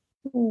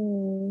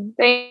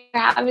 Thanks for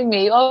having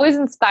me. You always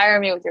inspire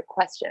me with your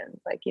questions.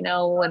 Like, you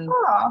know, when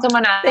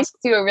someone asks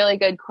you a really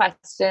good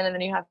question and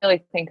then you have to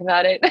like think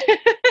about it.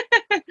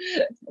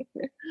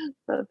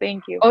 So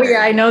thank you. Oh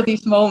yeah, I know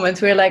these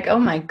moments where like, oh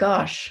my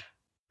gosh,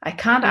 I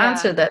can't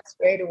answer that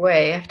straight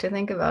away. I have to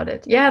think about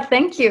it. Yeah,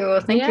 thank you.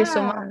 Thank you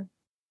so much.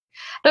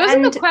 Those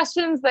are the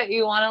questions that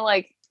you want to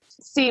like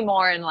see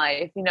more in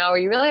life, you know, where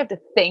you really have to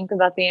think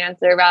about the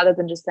answer rather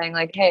than just saying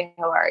like, hey,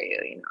 how are you?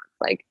 You know,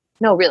 it's like,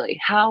 no, really,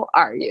 how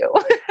are you?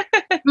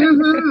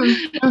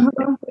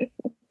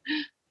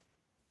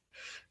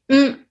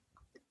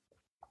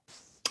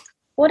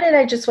 What did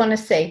I just want to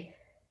say?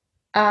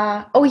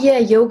 Oh yeah,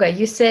 yoga.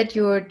 You said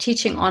you're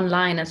teaching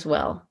online as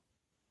well.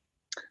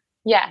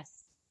 Yes.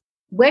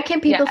 Where can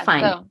people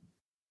find you?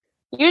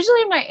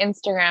 Usually my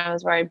Instagram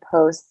is where I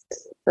post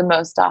the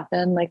most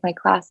often, like my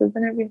classes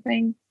and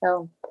everything.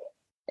 So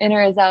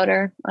inner is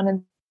outer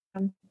on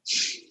Instagram.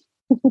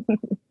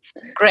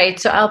 Great.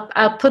 So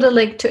I'll put a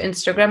link to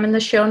Instagram in the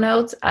show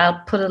notes.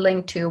 I'll put a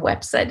link to your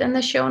website in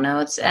the show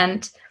notes.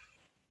 And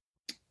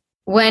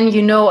when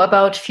you know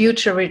about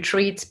future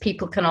retreats,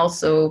 people can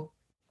also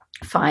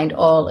find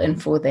all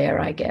info there,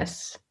 I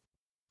guess.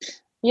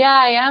 Yeah,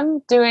 I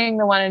am doing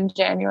the one in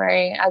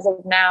January as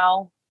of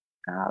now.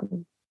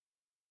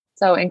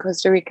 So in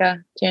Costa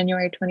Rica,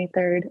 January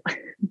 23rd.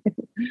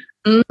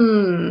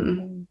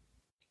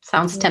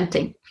 Sounds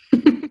tempting.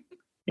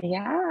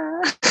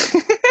 Yeah.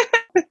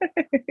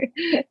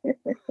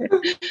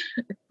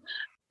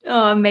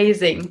 Oh,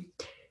 amazing.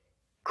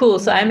 Cool.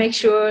 So I make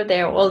sure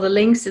there are all the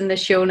links in the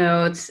show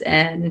notes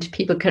and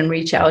people can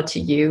reach out to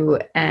you.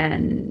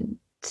 And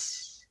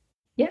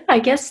yeah, I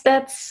guess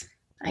that's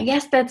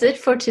it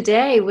for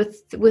today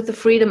with the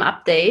Freedom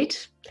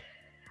Update.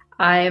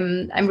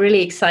 I'm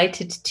really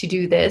excited to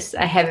do this.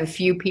 I have a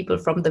few people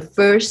from the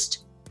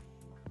first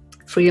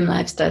Freedom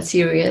Lifestyle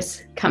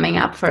series coming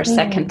up for a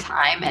second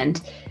time and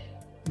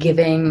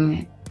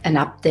giving an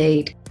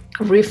update,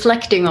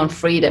 reflecting on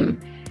freedom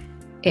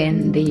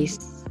in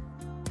these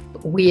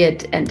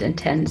weird and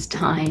intense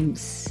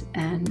times.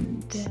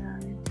 And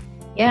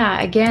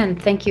again,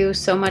 thank you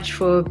so much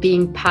for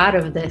being part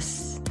of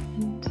this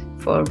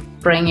and for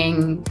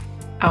bringing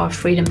our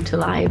freedom to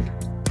life.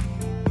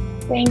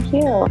 Thank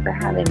you for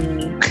having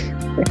me.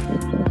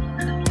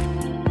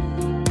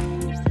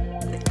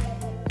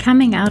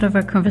 Coming out of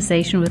a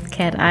conversation with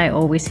Kat, I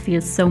always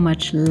feel so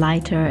much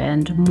lighter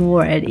and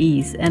more at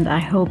ease, and I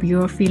hope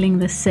you're feeling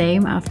the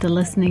same after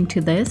listening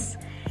to this.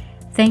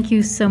 Thank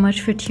you so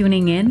much for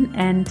tuning in,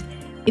 and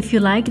if you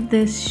liked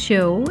this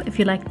show, if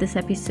you liked this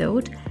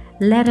episode,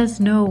 let us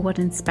know what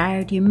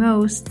inspired you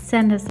most.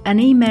 Send us an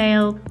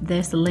email.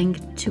 There's a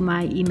link to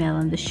my email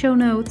in the show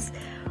notes,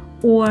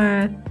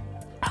 or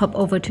hop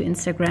over to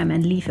Instagram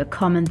and leave a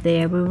comment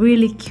there. We're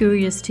really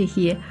curious to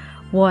hear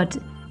what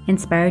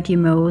inspired you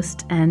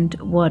most and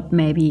what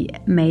maybe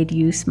made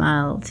you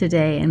smile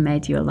today and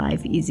made your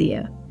life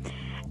easier.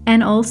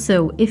 And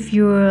also, if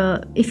you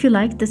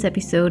liked this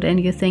episode and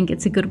you think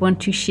it's a good one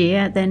to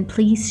share, then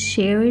please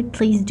share it.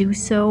 Please do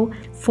so.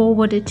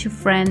 Forward it to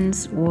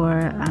friends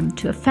or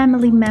to a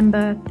family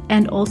member,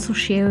 and also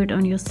share it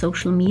on your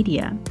social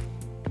media.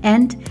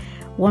 And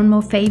one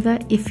more favor,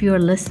 if you're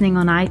listening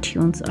on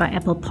iTunes or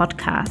Apple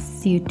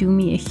Podcasts, you do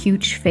me a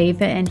huge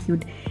favor and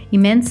you'd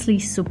immensely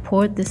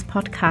support this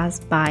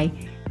podcast by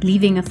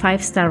leaving a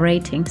 5-star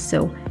rating.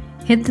 So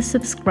hit the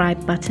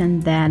subscribe button,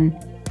 then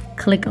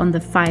click on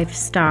the 5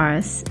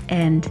 stars,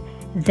 and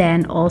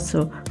then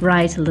also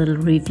write a little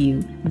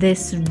review.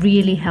 This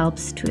really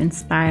helps to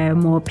inspire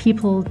more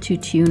people to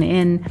tune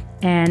in,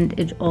 and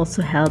it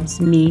also helps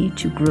me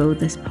to grow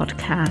this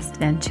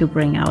podcast and to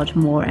bring out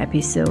more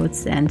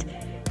episodes and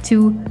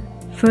to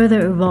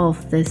further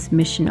evolve this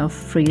mission of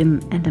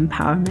freedom and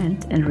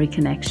empowerment and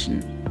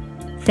reconnection.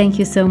 Thank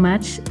you so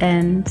much,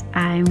 and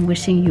I'm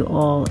wishing you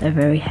all a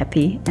very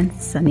happy and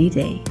sunny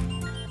day.